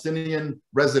Palestinian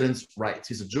residents' rights.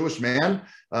 He's a Jewish man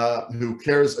who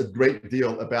cares a great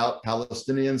deal about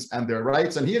Palestinians and their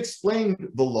rights. And he explained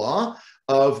the law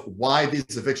of why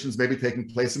these evictions may be taking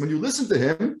place. And when you listen to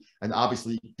him, and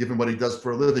obviously given what he does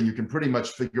for a living, you can pretty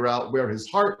much figure out where his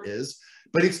heart is.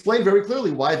 But he explained very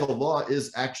clearly why the law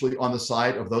is actually on the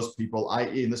side of those people,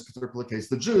 i.e. in this particular case,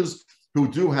 the Jews, who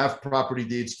do have property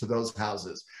deeds to those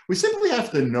houses. We simply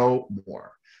have to know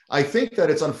more. I think that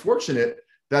it's unfortunate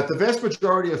that the vast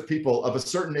majority of people of a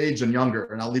certain age and younger,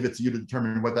 and I'll leave it to you to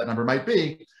determine what that number might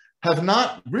be, have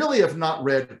not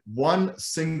read one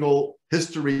single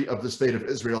history of the state of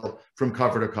Israel from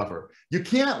cover to cover. You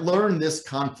can't learn this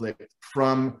conflict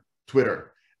from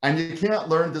Twitter, and you can't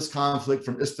learn this conflict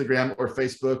from Instagram or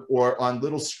Facebook or on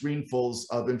little screenfuls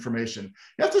of information.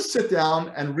 You have to sit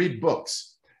down and read books.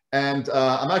 And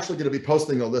I'm actually going to be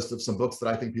posting a list of some books that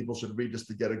I think people should read just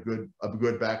to get a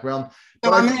good background.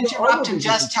 So I'm going to interrupt and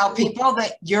just tell people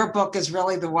that your book is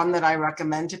really the one that I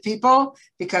recommend to people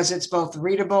because it's both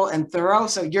readable and thorough.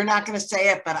 So you're not going to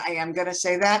say it, but I am going to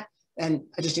say that. And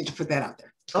I just need to put that out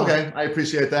there. Okay, I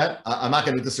appreciate that. I'm not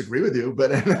going to disagree with you,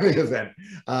 but in any event,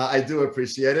 I do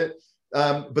appreciate it.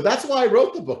 But that's why I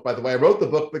wrote the book, by the way. I wrote the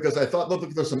book because I thought, look,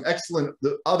 there's some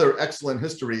other excellent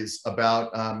histories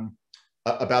about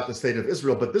the state of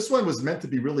Israel, but this one was meant to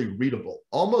be really readable,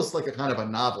 almost like a kind of a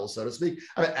novel, so to speak.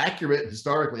 I mean, accurate,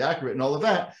 historically accurate and all of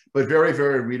that, but very,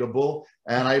 very readable.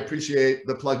 And I appreciate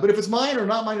the plug. But if it's mine or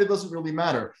not mine, it doesn't really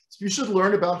matter. So you should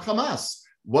learn about Hamas.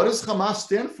 What does Hamas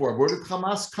stand for? Where did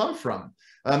Hamas come from?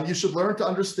 You should learn to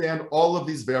understand all of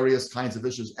these various kinds of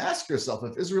issues. Ask yourself,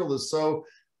 if Israel is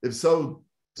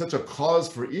such a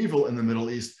cause for evil in the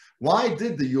Middle East, why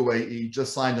did the UAE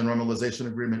just sign a normalization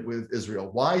agreement with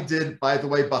Israel? Why did, by the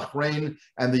way, Bahrain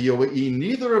and the UAE,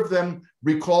 neither of them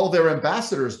recall their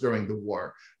ambassadors during the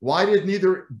war? Why did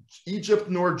neither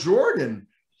Egypt nor Jordan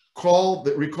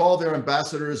recall their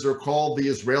ambassadors or call the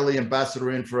Israeli ambassador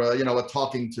in for a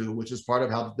talking to, which is part of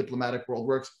how the diplomatic world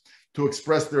works, to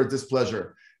express their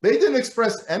displeasure? They didn't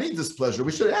express any displeasure.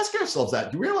 We should ask ourselves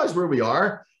that. Do you realize where we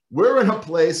are? We're in a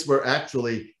place where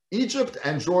actually Egypt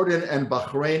and Jordan and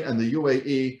Bahrain and the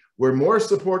UAE were more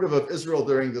supportive of Israel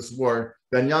during this war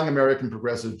than young American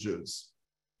progressive Jews.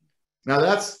 Now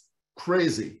that's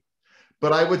crazy,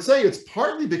 but I would say it's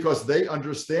partly because they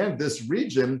understand this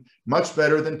region much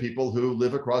better than people who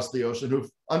live across the ocean who've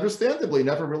understandably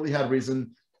never really had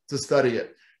reason to study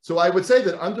it. So I would say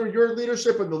that under your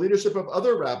leadership and the leadership of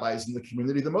other rabbis in the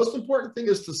community, the most important thing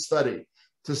is to study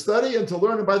and to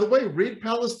learn. And by the way, read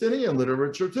Palestinian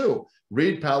literature too.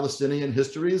 Read Palestinian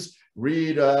histories,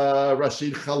 read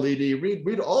Rashid Khalidi,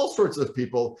 read all sorts of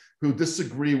people who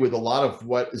disagree with a lot of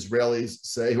what Israelis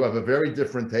say, who have a very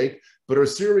different take, but are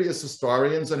serious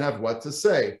historians and have what to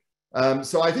say.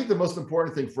 So I think the most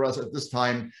important thing for us at this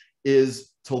time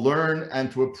is to learn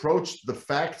and to approach the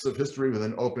facts of history with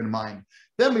an open mind.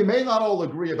 Then we may not all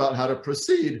agree about how to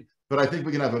proceed, but I think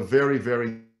we can have a very,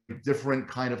 very different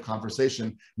kind of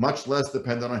conversation, much less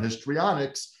dependent on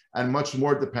histrionics and much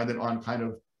more dependent on kind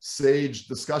of sage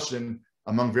discussion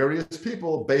among various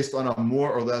people based on a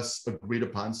more or less agreed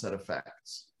upon set of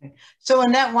facts. So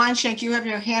Annette Weinshank, you have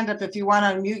your hand up. If you want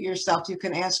to unmute yourself, you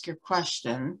can ask your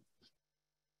question.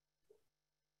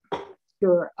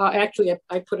 Sure. Actually,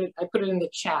 I put it in the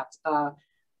chat.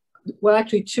 Well,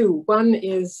 actually two. One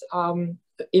is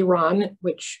Iran,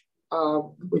 which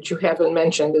you haven't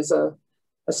mentioned, is a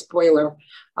spoiler.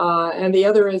 And the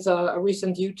other is a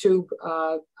recent YouTube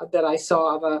that I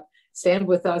saw of a Stand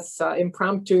With Us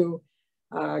impromptu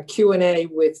Q&A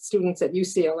with students at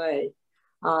UCLA.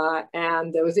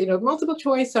 And there was, multiple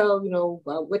choice of,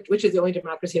 which is the only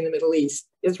democracy in the Middle East,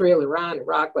 Israel, Iran,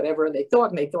 Iraq, whatever. And they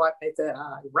said,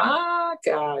 Iraq,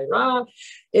 Iran,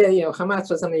 Hamas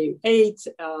was something you ate.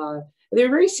 They were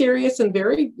very serious and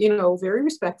very, very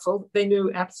respectful. They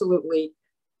knew absolutely,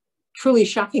 truly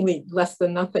shockingly less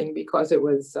than nothing because it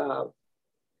was all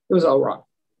wrong.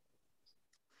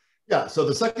 Yeah, so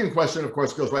the second question, of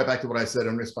course, goes right back to what I said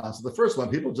in response to the first one.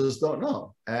 People just don't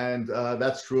know. And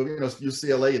that's true.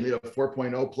 UCLA, you need a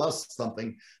 4.0 plus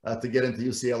something to get into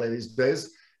UCLA these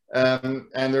days. And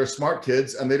they're smart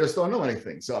kids and they just don't know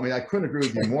anything. So, I couldn't agree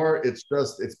with you more. It's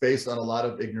based on a lot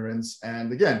of ignorance.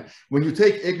 And again, when you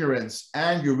take ignorance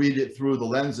and you read it through the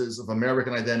lenses of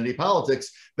American identity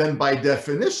politics, then by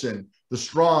definition, the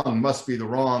strong must be the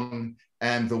wrong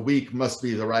and the weak must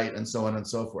be the right, and so on and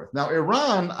so forth. Now,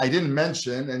 Iran, I didn't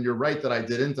mention, and you're right that I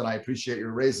didn't, and I appreciate you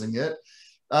raising it.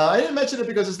 I didn't mention it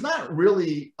because it's not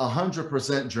really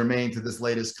 100% germane to this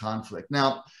latest conflict.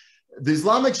 Now, The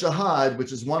Islamic Jihad,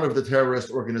 which is one of the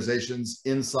terrorist organizations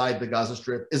inside the Gaza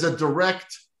Strip, is a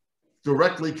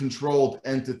directly controlled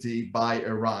entity by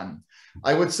Iran.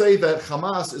 I would say that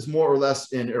Hamas is more or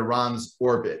less in Iran's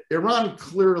orbit. Iran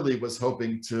clearly was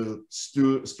hoping to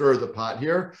stir the pot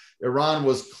here. Iran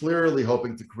was clearly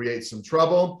hoping to create some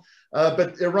trouble,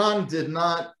 but Iran did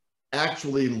not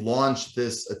actually launch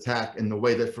this attack in the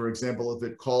way that, for example, if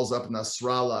it calls up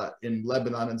Nasrallah in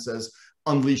Lebanon and says,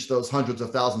 unleash those hundreds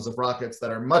of thousands of rockets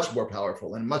that are much more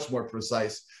powerful and much more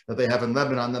precise that they have in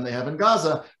Lebanon than they have in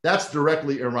Gaza, that's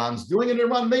directly Iran's doing, and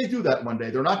Iran may do that one day.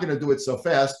 They're not going to do it so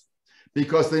fast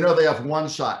because they know they have one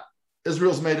shot.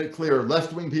 Israel's made it clear,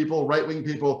 left-wing people, right-wing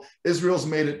people, Israel's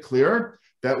made it clear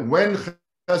that when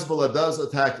Hezbollah does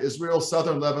attack Israel,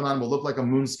 southern Lebanon will look like a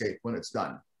moonscape when it's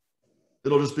done.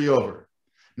 It'll just be over.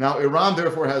 Now, Iran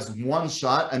therefore has one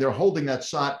shot, and they're holding that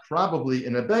shot probably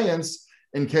in abeyance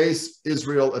in case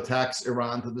Israel attacks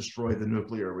Iran to destroy the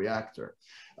nuclear reactor.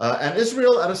 And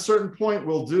Israel, at a certain point,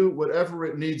 will do whatever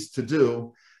it needs to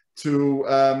do to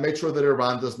make sure that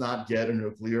Iran does not get a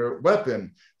nuclear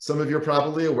weapon. Some of you are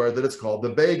probably aware that it's called the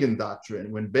Begin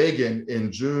Doctrine. When Begin,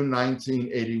 in June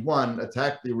 1981,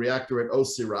 attacked the reactor at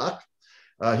Osirak,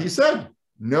 he said,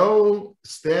 no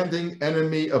standing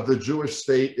enemy of the Jewish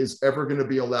state is ever going to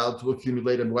be allowed to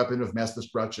accumulate a weapon of mass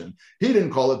destruction. He didn't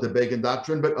call it the Begin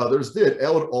Doctrine, but others did.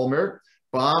 Ehud Olmert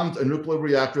bombed a nuclear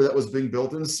reactor that was being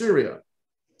built in Syria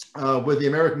with the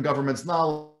American government's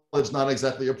knowledge, not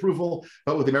exactly approval,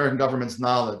 but with the American government's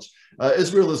knowledge.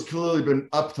 Israel has clearly been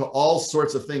up to all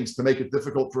sorts of things to make it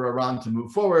difficult for Iran to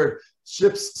move forward.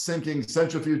 Ships sinking,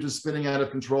 centrifuges spinning out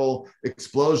of control,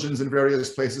 explosions in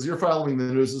various places. You're following the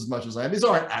news as much as I am. These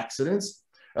aren't accidents.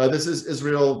 This is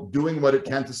Israel doing what it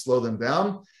can to slow them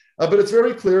down. But it's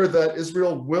very clear that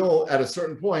Israel will, at a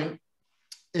certain point,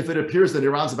 if it appears that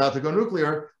Iran's about to go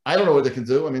nuclear, I don't know what they can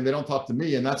do. I mean, they don't talk to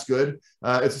me, and that's good.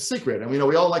 It's a secret. And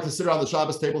we all like to sit around the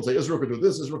Shabbos table and say, Israel could do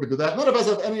this, Israel could do that. None of us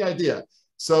have any idea.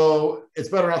 So it's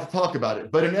better not to talk about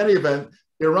it. But in any event,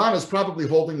 Iran is probably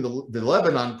holding the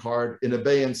Lebanon card in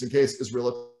abeyance in case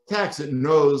Israel attacks. It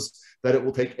knows that it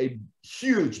will take a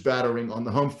huge battering on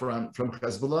the home front from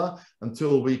Hezbollah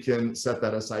until we can set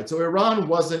that aside. So Iran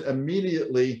wasn't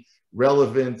immediately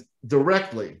relevant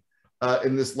directly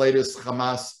in this latest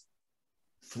Hamas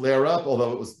flare-up,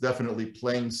 although it was definitely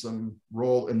playing some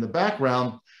role in the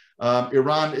background.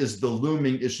 Iran is the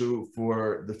looming issue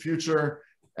for the future,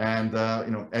 and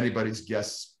anybody's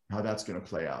guess how that's going to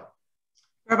play out.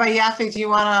 Rabbi Yaffe, do you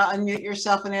want to unmute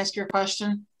yourself and ask your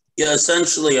question? Yeah,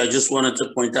 essentially, I just wanted to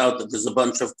point out that there's a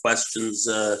bunch of questions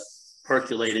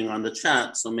percolating on the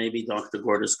chat, so maybe Dr.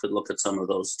 Gordis could look at some of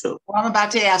those too. Well, I'm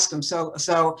about to ask them.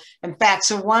 So in fact,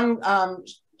 one,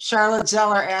 Charlotte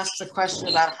Zeller asked a question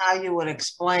about how you would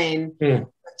explain the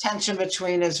tension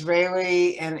between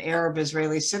Israeli and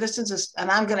Arab-Israeli citizens,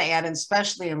 and I'm going to add,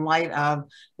 especially in light of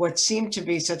what seemed to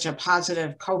be such a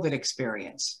positive COVID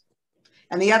experience.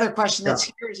 And the other question that's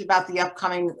here is about the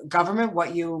upcoming government,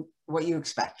 what you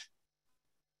expect.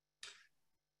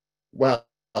 Well,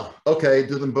 okay,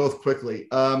 do them both quickly.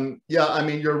 Yeah, I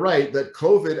mean, you're right that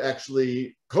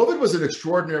COVID was an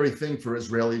extraordinary thing for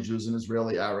Israeli Jews and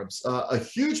Israeli Arabs. A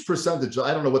huge percentage,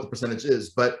 I don't know what the percentage is,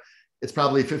 but it's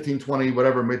probably 15, 20,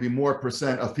 whatever, maybe more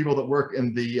percent of people that work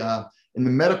in the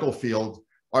medical field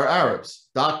are Arabs,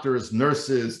 doctors,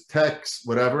 nurses, techs,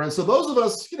 whatever. And so those of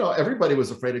us, everybody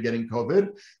was afraid of getting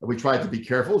COVID. We tried to be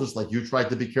careful, just like you tried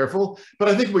to be careful. But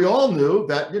I think we all knew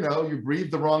that, you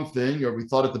breathed the wrong thing, or we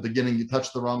thought at the beginning you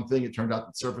touched the wrong thing. It turned out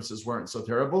that surfaces weren't so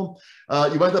terrible.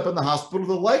 You end up in the hospital.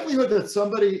 The likelihood that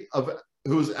somebody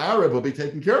who's Arab will be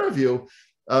taking care of you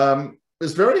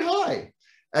is very high.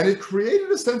 And it created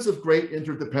a sense of great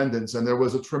interdependence. And there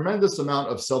was a tremendous amount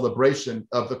of celebration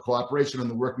of the cooperation and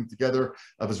the working together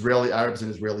of Israeli Arabs and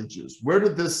Israeli Jews. Where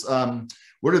did this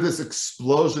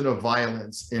explosion of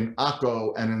violence in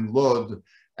Akko and in Lod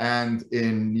and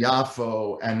in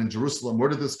Yafo and in Jerusalem, where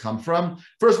did this come from?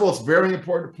 First of all, it's very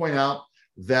important to point out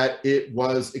that it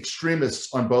was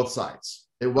extremists on both sides.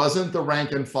 It wasn't the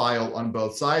rank and file on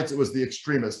both sides. It was the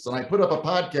extremists. And I put up a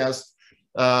podcast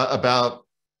about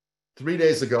 3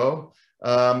 days ago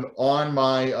on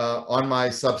my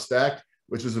Substack,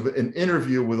 which is an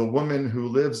interview with a woman who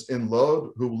lives in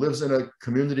Lod, who lives in a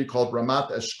community called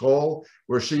Ramat Eshkol,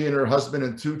 where she and her husband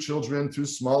and two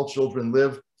small children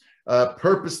live,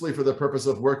 purposely for the purpose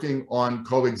of working on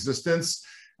coexistence.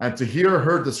 And to hear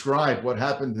her describe what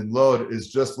happened in Lod is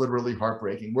just literally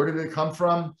heartbreaking. Where did it come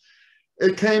from?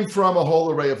 It came from a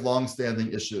whole array of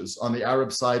longstanding issues. On the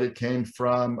Arab side, it came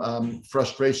from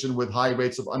frustration with high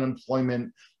rates of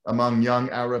unemployment among young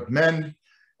Arab men.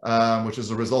 which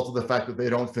is a result of the fact that they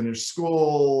don't finish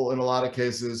school in a lot of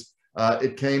cases.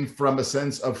 It came from a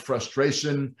sense of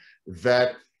frustration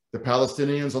that the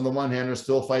Palestinians, on the one hand, are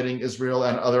still fighting Israel,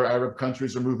 and other Arab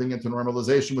countries are moving into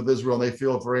normalization with Israel, and they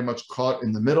feel very much caught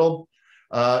in the middle.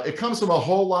 It comes from a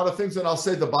whole lot of things, and I'll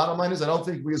say the bottom line is I don't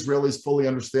think we Israelis fully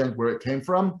understand where it came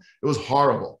from. It was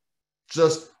horrible,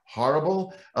 just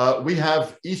horrible. We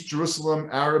have East Jerusalem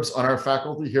Arabs on our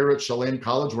faculty here at Shalem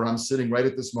College, where I'm sitting right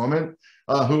at this moment,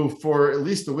 who for at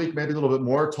least a week, maybe a little bit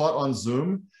more, taught on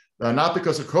Zoom, not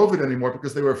because of COVID anymore,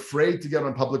 because they were afraid to get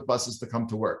on public buses to come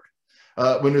to work.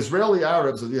 When Israeli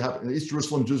Arabs, East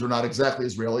Jerusalem Jews are not exactly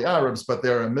Israeli Arabs, but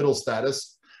they're a middle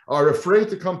status, are afraid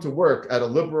to come to work at a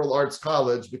liberal arts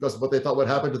college because of what they thought would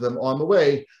happen to them on the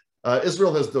way,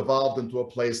 Israel has devolved into a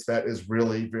place that is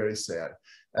really very sad.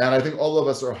 And I think all of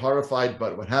us are horrified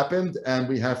by what happened, and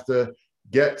we have to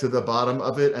get to the bottom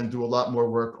of it and do a lot more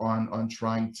work on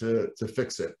trying to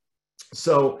fix it.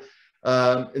 So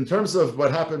in terms of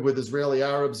what happened with Israeli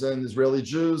Arabs and Israeli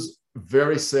Jews,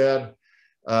 very sad.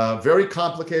 Very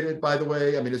complicated, by the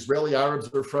way. I mean, Israeli Arabs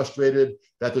are frustrated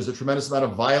that there's a tremendous amount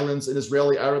of violence in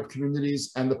Israeli Arab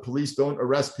communities, and the police don't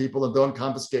arrest people and don't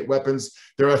confiscate weapons.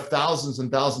 There are thousands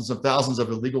and thousands of thousands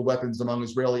of illegal weapons among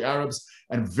Israeli Arabs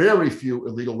and very few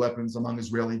illegal weapons among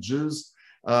Israeli Jews.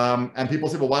 And people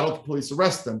say, well, why don't the police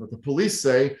arrest them? But the police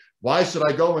say, why should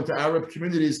I go into Arab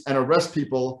communities and arrest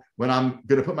people when I'm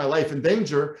going to put my life in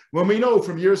danger, when we know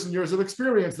from years and years of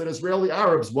experience that Israeli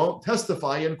Arabs won't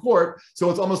testify in court,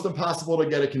 so it's almost impossible to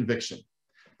get a conviction.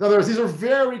 In other words, these are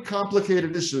very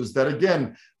complicated issues that,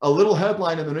 again, a little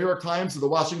headline in the New York Times or the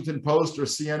Washington Post or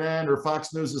CNN or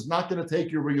Fox News is not going to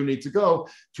take you where you need to go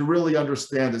to really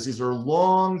understand this. These are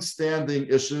long-standing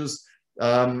issues,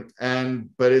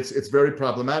 but it's very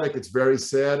problematic. It's very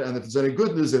sad. And if there's any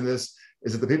good news in this,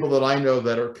 is that the people that I know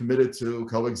that are committed to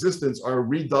coexistence are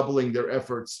redoubling their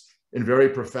efforts in very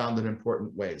profound and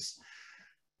important ways.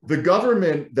 The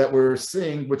government that we're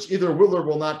seeing, which either will or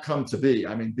will not come to be,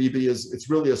 I mean, Bibi it's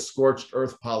really a scorched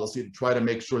earth policy to try to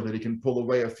make sure that he can pull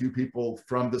away a few people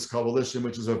from this coalition,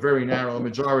 which is a very narrow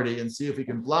majority, and see if he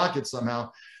can block it somehow.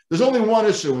 There's only one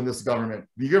issue in this government.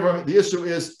 The issue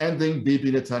is ending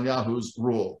Bibi Netanyahu's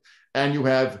rule. And you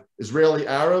have Israeli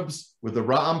Arabs with the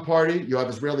Ra'am party, you have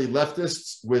Israeli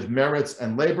leftists with Meretz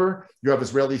and Labor, you have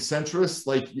Israeli centrists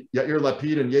like Yair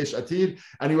Lapid and Yesh Atid,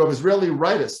 and you have Israeli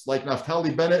rightists like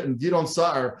Naftali Bennett and Gidon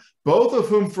Sa'ar, both of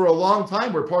whom for a long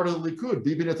time were part of the Likud,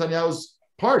 Bibi Netanyahu's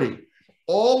party,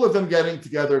 all of them getting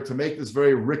together to make this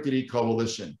very rickety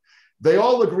coalition. They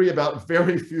all agree about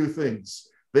very few things.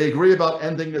 They agree about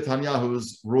ending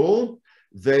Netanyahu's rule.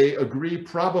 They agree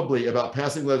probably about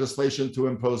passing legislation to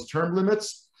impose term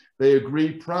limits. They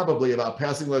agree probably about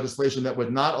passing legislation that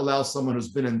would not allow someone who's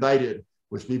been indicted,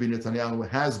 which Bibi Netanyahu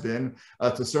has been,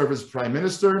 to serve as prime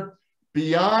minister.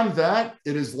 Beyond that,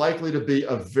 it is likely to be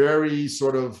a very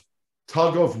sort of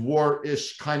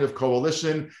tug-of-war-ish kind of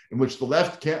coalition in which the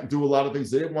left can't do a lot of things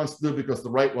that it wants to do because the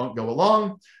right won't go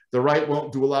along. The right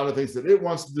won't do a lot of things that it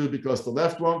wants to do because the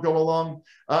left won't go along.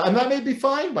 And that may be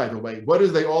fine, by the way. What do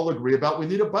they all agree about? We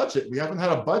need a budget. We haven't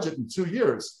had a budget in 2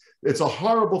 years. It's a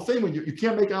horrible thing when you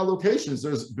can't make allocations.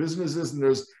 There's businesses and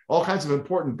there's all kinds of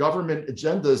important government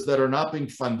agendas that are not being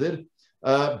funded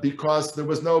because there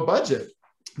was no budget.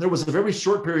 There was a very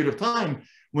short period of time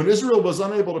when Israel was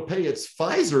unable to pay its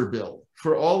Pfizer bill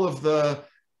for all of the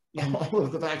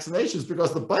vaccinations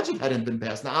because the budget hadn't been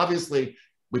passed. Now, obviously,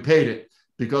 we paid it,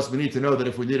 because we need to know that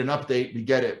if we need an update, we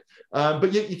get it.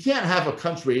 But you can't have a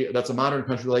country that's a modern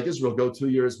country like Israel go 2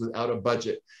 years without a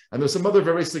budget. And there's some other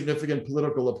very significant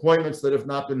political appointments that have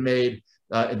not been made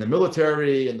in the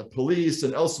military and the police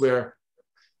and elsewhere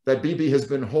that Bibi has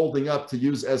been holding up to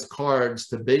use as cards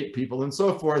to bait people and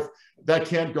so forth. That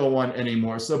can't go on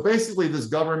anymore. So basically this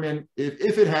government,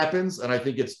 if it happens, and I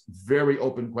think it's very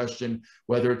open question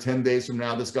whether 10 days from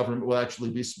now this government will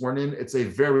actually be sworn in, it's a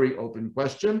very open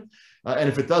question. And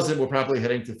if it doesn't, we're probably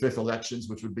heading to fifth elections,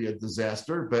 which would be a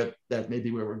disaster, but that may be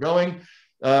where we're going.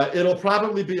 It'll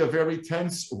probably be a very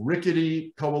tense,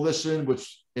 rickety coalition,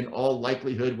 which in all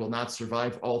likelihood will not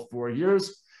survive all 4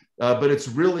 years. But it's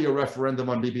really a referendum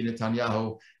on Bibi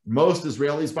Netanyahu. Most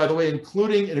Israelis, by the way,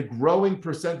 including a growing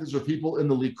percentage of people in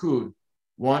the Likud,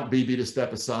 want Bibi to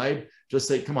step aside. Just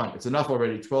say, come on, it's enough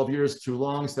already. 12 years, too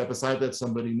long. Step aside, let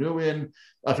somebody new in.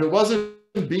 If it wasn't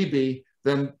Bibi,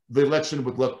 then the election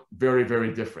would look very,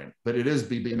 very different. But it is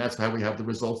Bibi, and that's how we have the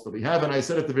results that we have. And I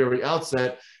said at the very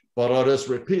outset, but I'll just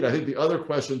repeat, I think the other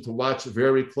question to watch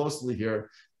very closely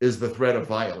here is the threat of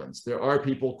violence. There are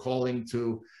people calling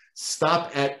to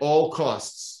stop at all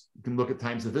costs. You can look at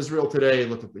Times of Israel today,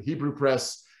 look at the Hebrew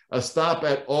press, stop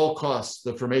at all costs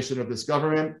the formation of this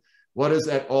government. What does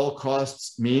at all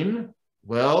costs mean?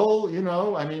 Well, you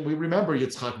know, I mean, we remember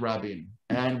Yitzhak Rabin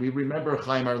and we remember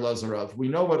Chaim Arlazarov. We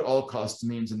know what all costs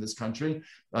means in this country,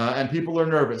 and people are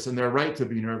nervous, and they're right to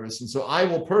be nervous. And so I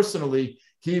will personally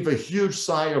heave a huge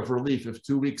sigh of relief if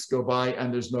 2 weeks go by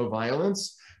and there's no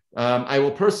violence. I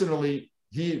will personally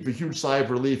heave a huge sigh of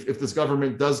relief if this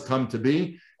government does come to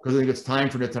be, because I think it's time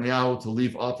for Netanyahu to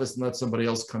leave office and let somebody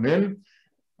else come in.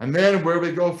 And then where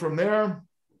we go from there,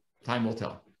 time will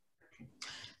tell.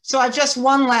 So I just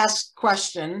one last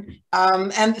question.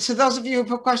 And so those of you who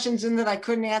put questions in that I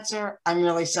couldn't answer, I'm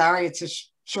really sorry. It's a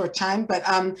short time, but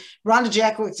Rhonda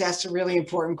Jackowitz asked a really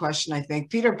important question, I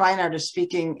think. Peter Beinart is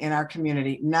speaking in our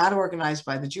community, not organized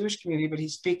by the Jewish community, but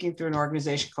he's speaking through an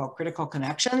organization called Critical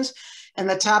Connections. And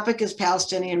the topic is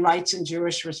Palestinian rights and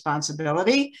Jewish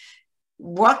responsibility.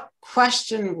 What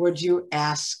question would you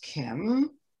ask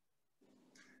him?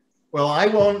 Well,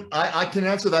 I can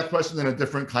answer that question in a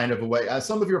different kind of a way. As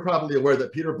some of you are probably aware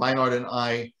that Peter Beinart and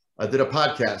I did a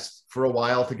podcast for a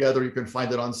while together. You can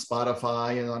find it on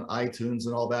Spotify and on iTunes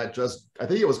and all that. I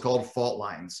think it was called Fault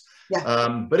Lines.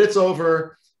 Yeah. But it's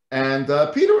over. And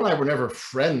Peter and I were never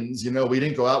friends. You know, we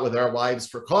didn't go out with our wives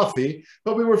for coffee,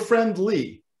 but we were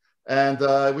friendly. And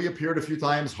we appeared a few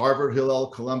times, Harvard, Hillel,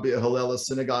 Columbia, Hillel, a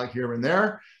synagogue here and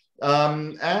there.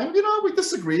 And, you know, we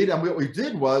disagreed. And what we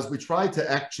did was we tried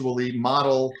to actually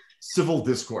model civil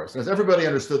discourse. As everybody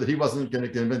understood that he wasn't going to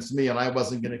convince me and I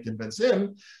wasn't going to convince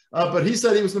him. But he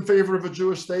said he was in favor of a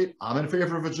Jewish state. I'm in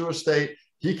favor of a Jewish state.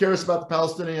 He cares about the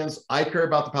Palestinians. I care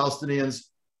about the Palestinians.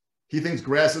 He thinks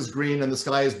grass is green and the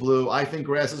sky is blue. I think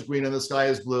grass is green and the sky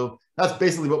is blue. That's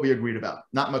basically what we agreed about.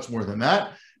 Not much more than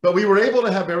that. But we were able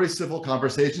to have very civil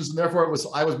conversations. And therefore,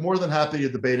 I was more than happy to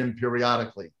debate him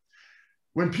periodically.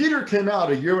 When Peter came out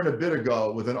a year and a bit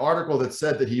ago with an article that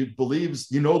said that he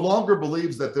no longer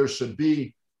believes that there should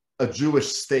be a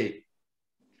Jewish state,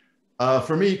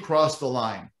 for me, crossed the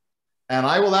line. And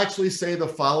I will actually say the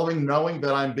following, knowing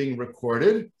that I'm being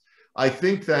recorded. I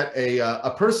think that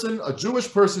a Jewish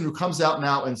person who comes out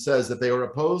now and says that they are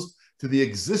opposed to the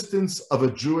existence of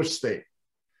a Jewish state,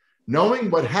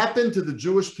 knowing what happened to the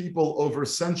Jewish people over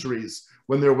centuries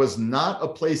when there was not a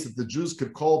place that the Jews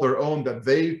could call their own, that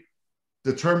they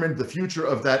determined the future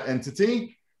of that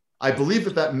entity, I believe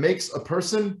that that makes a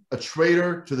person a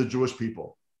traitor to the Jewish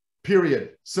people.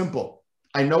 Period. Simple.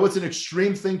 I know it's an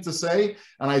extreme thing to say,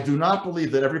 and I do not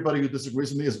believe that everybody who disagrees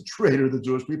with me is a traitor to the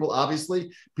Jewish people.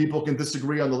 Obviously, people can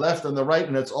disagree on the left and the right,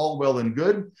 and it's all well and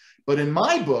good. But in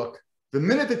my book, the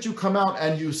minute that you come out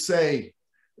and you say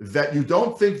that you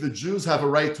don't think the Jews have a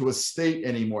right to a state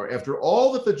anymore, after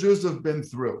all that the Jews have been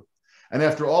through, and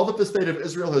after all that the state of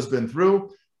Israel has been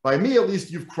through, by me, at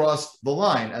least, you've crossed the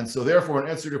line. And so therefore, in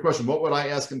answer to your question, what would I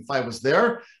ask him if I was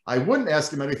there? I wouldn't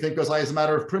ask him anything because I, as a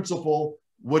matter of principle,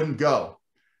 wouldn't go.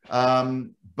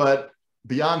 But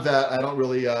beyond that, I don't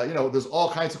really, there's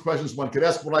all kinds of questions one could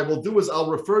ask. What I will do is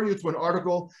I'll refer you to an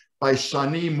article by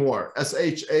Shani Moore,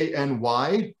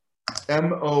 ShanyMor.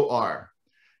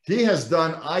 He has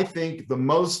done, I think, the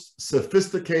most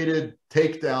sophisticated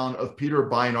takedown of Peter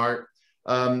Beinart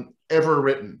ever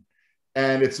written.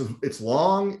 And it's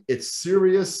long, it's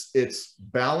serious, it's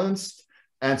balanced.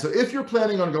 And so if you're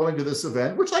planning on going to this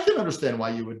event, which I can understand why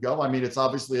you would go, I mean, it's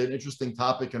obviously an interesting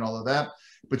topic and all of that,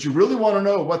 but you really want to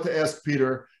know what to ask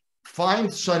Peter, find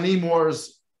Shani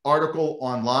Moore's article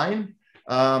online.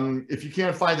 If you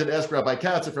can't find it, ask Rabbi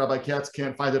Katz. If Rabbi Katz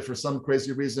can't find it for some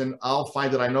crazy reason, I'll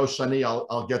find it. I know Shani,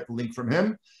 I'll get the link from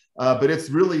him. But it's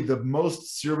really the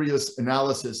most serious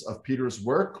analysis of Peter's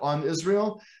work on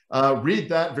Israel. Read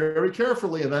that very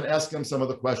carefully and then ask him some of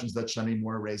the questions that Shani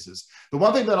Moore raises. The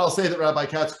one thing that I'll say that Rabbi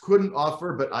Katz couldn't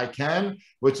offer, but I can,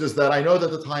 which is that I know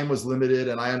that the time was limited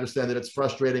and I understand that it's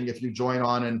frustrating if you join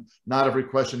on and not every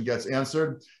question gets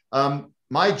answered.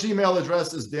 My Gmail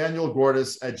address is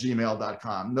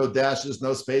danielgordis@gmail.com. No dashes,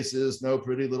 no spaces, no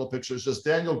pretty little pictures, just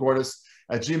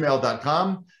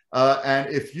danielgordis@gmail.com. And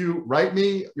if you write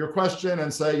me your question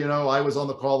and say, I was on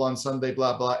the call on Sunday,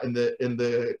 blah, blah, in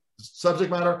the subject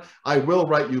matter, I will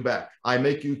write you back. I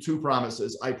make you two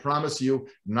promises. I promise you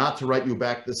not to write you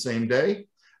back the same day.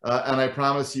 And I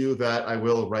promise you that I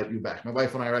will write you back. My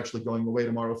wife and I are actually going away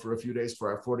tomorrow for a few days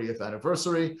for our 40th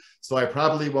anniversary. So I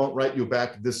probably won't write you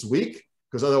back this week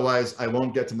because otherwise I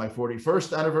won't get to my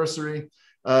 41st anniversary.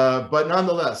 But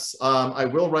nonetheless, I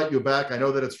will write you back. I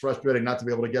know that it's frustrating not to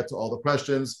be able to get to all the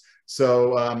questions.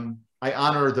 So I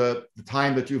honor the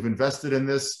time that you've invested in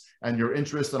this and your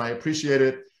interest, and I appreciate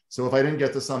it. So if I didn't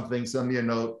get to something, send me a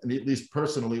note, and at least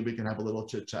personally, we can have a little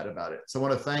chit chat about it. So I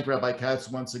want to thank Rabbi Katz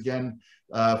once again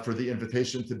for the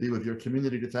invitation to be with your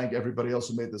community, to thank everybody else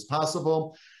who made this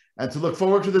possible, and to look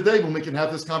forward to the day when we can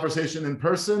have this conversation in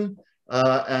person,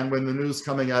 and when the news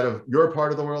coming out of your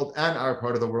part of the world and our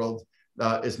part of the world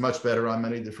is much better on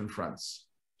many different fronts.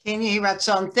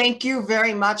 Thank you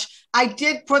very much. I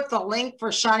did put the link for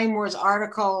Shani Moore's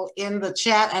article in the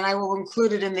chat, and I will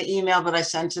include it in the email that I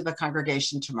send to the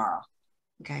congregation tomorrow.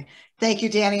 Okay. Thank you,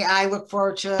 Danny. I look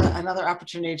forward to another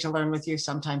opportunity to learn with you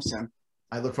sometime soon.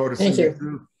 I look forward to seeing you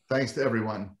too. Thanks to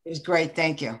everyone. It was great.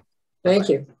 Thank you. Thank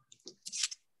you.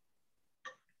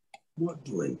 What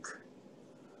link?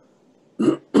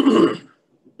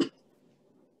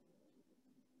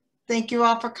 Thank you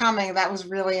all for coming. That was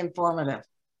really informative.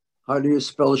 How do you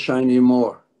spell Shiny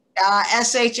Moore?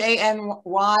 SHANYMOR.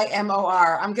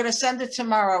 I'm going to send it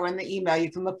tomorrow in the email. You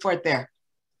can look for it there.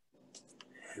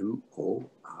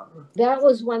 M-O-R. That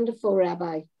was wonderful,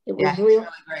 Rabbi. It was real. Really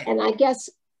great. And I guess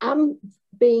I'm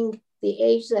being the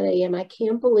age that I am. I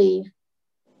can't believe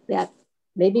that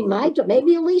maybe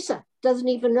Elisa doesn't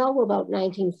even know about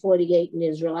 1948 in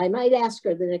Israel. I might ask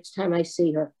her the next time I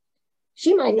see her.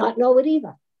 She might not know it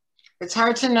either. It's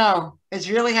hard to know. It's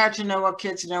really hard to know what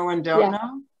kids know and don't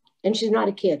know. And she's not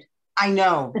a kid. I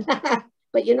know.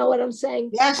 But you know what I'm saying?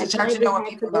 Yes, it's hard to know what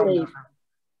people don't know.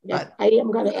 Yeah, I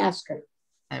am going to ask her.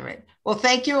 All right. Well,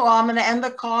 thank you all. I'm going to end the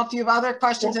call. If you have other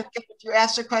questions, if you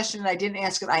asked a question and I didn't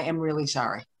ask it, I am really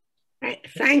sorry.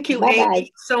 Thank you,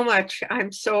 Amy, so much.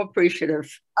 I'm so appreciative.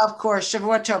 Of course.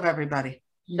 Shavua Tov, everybody.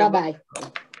 Bye-bye.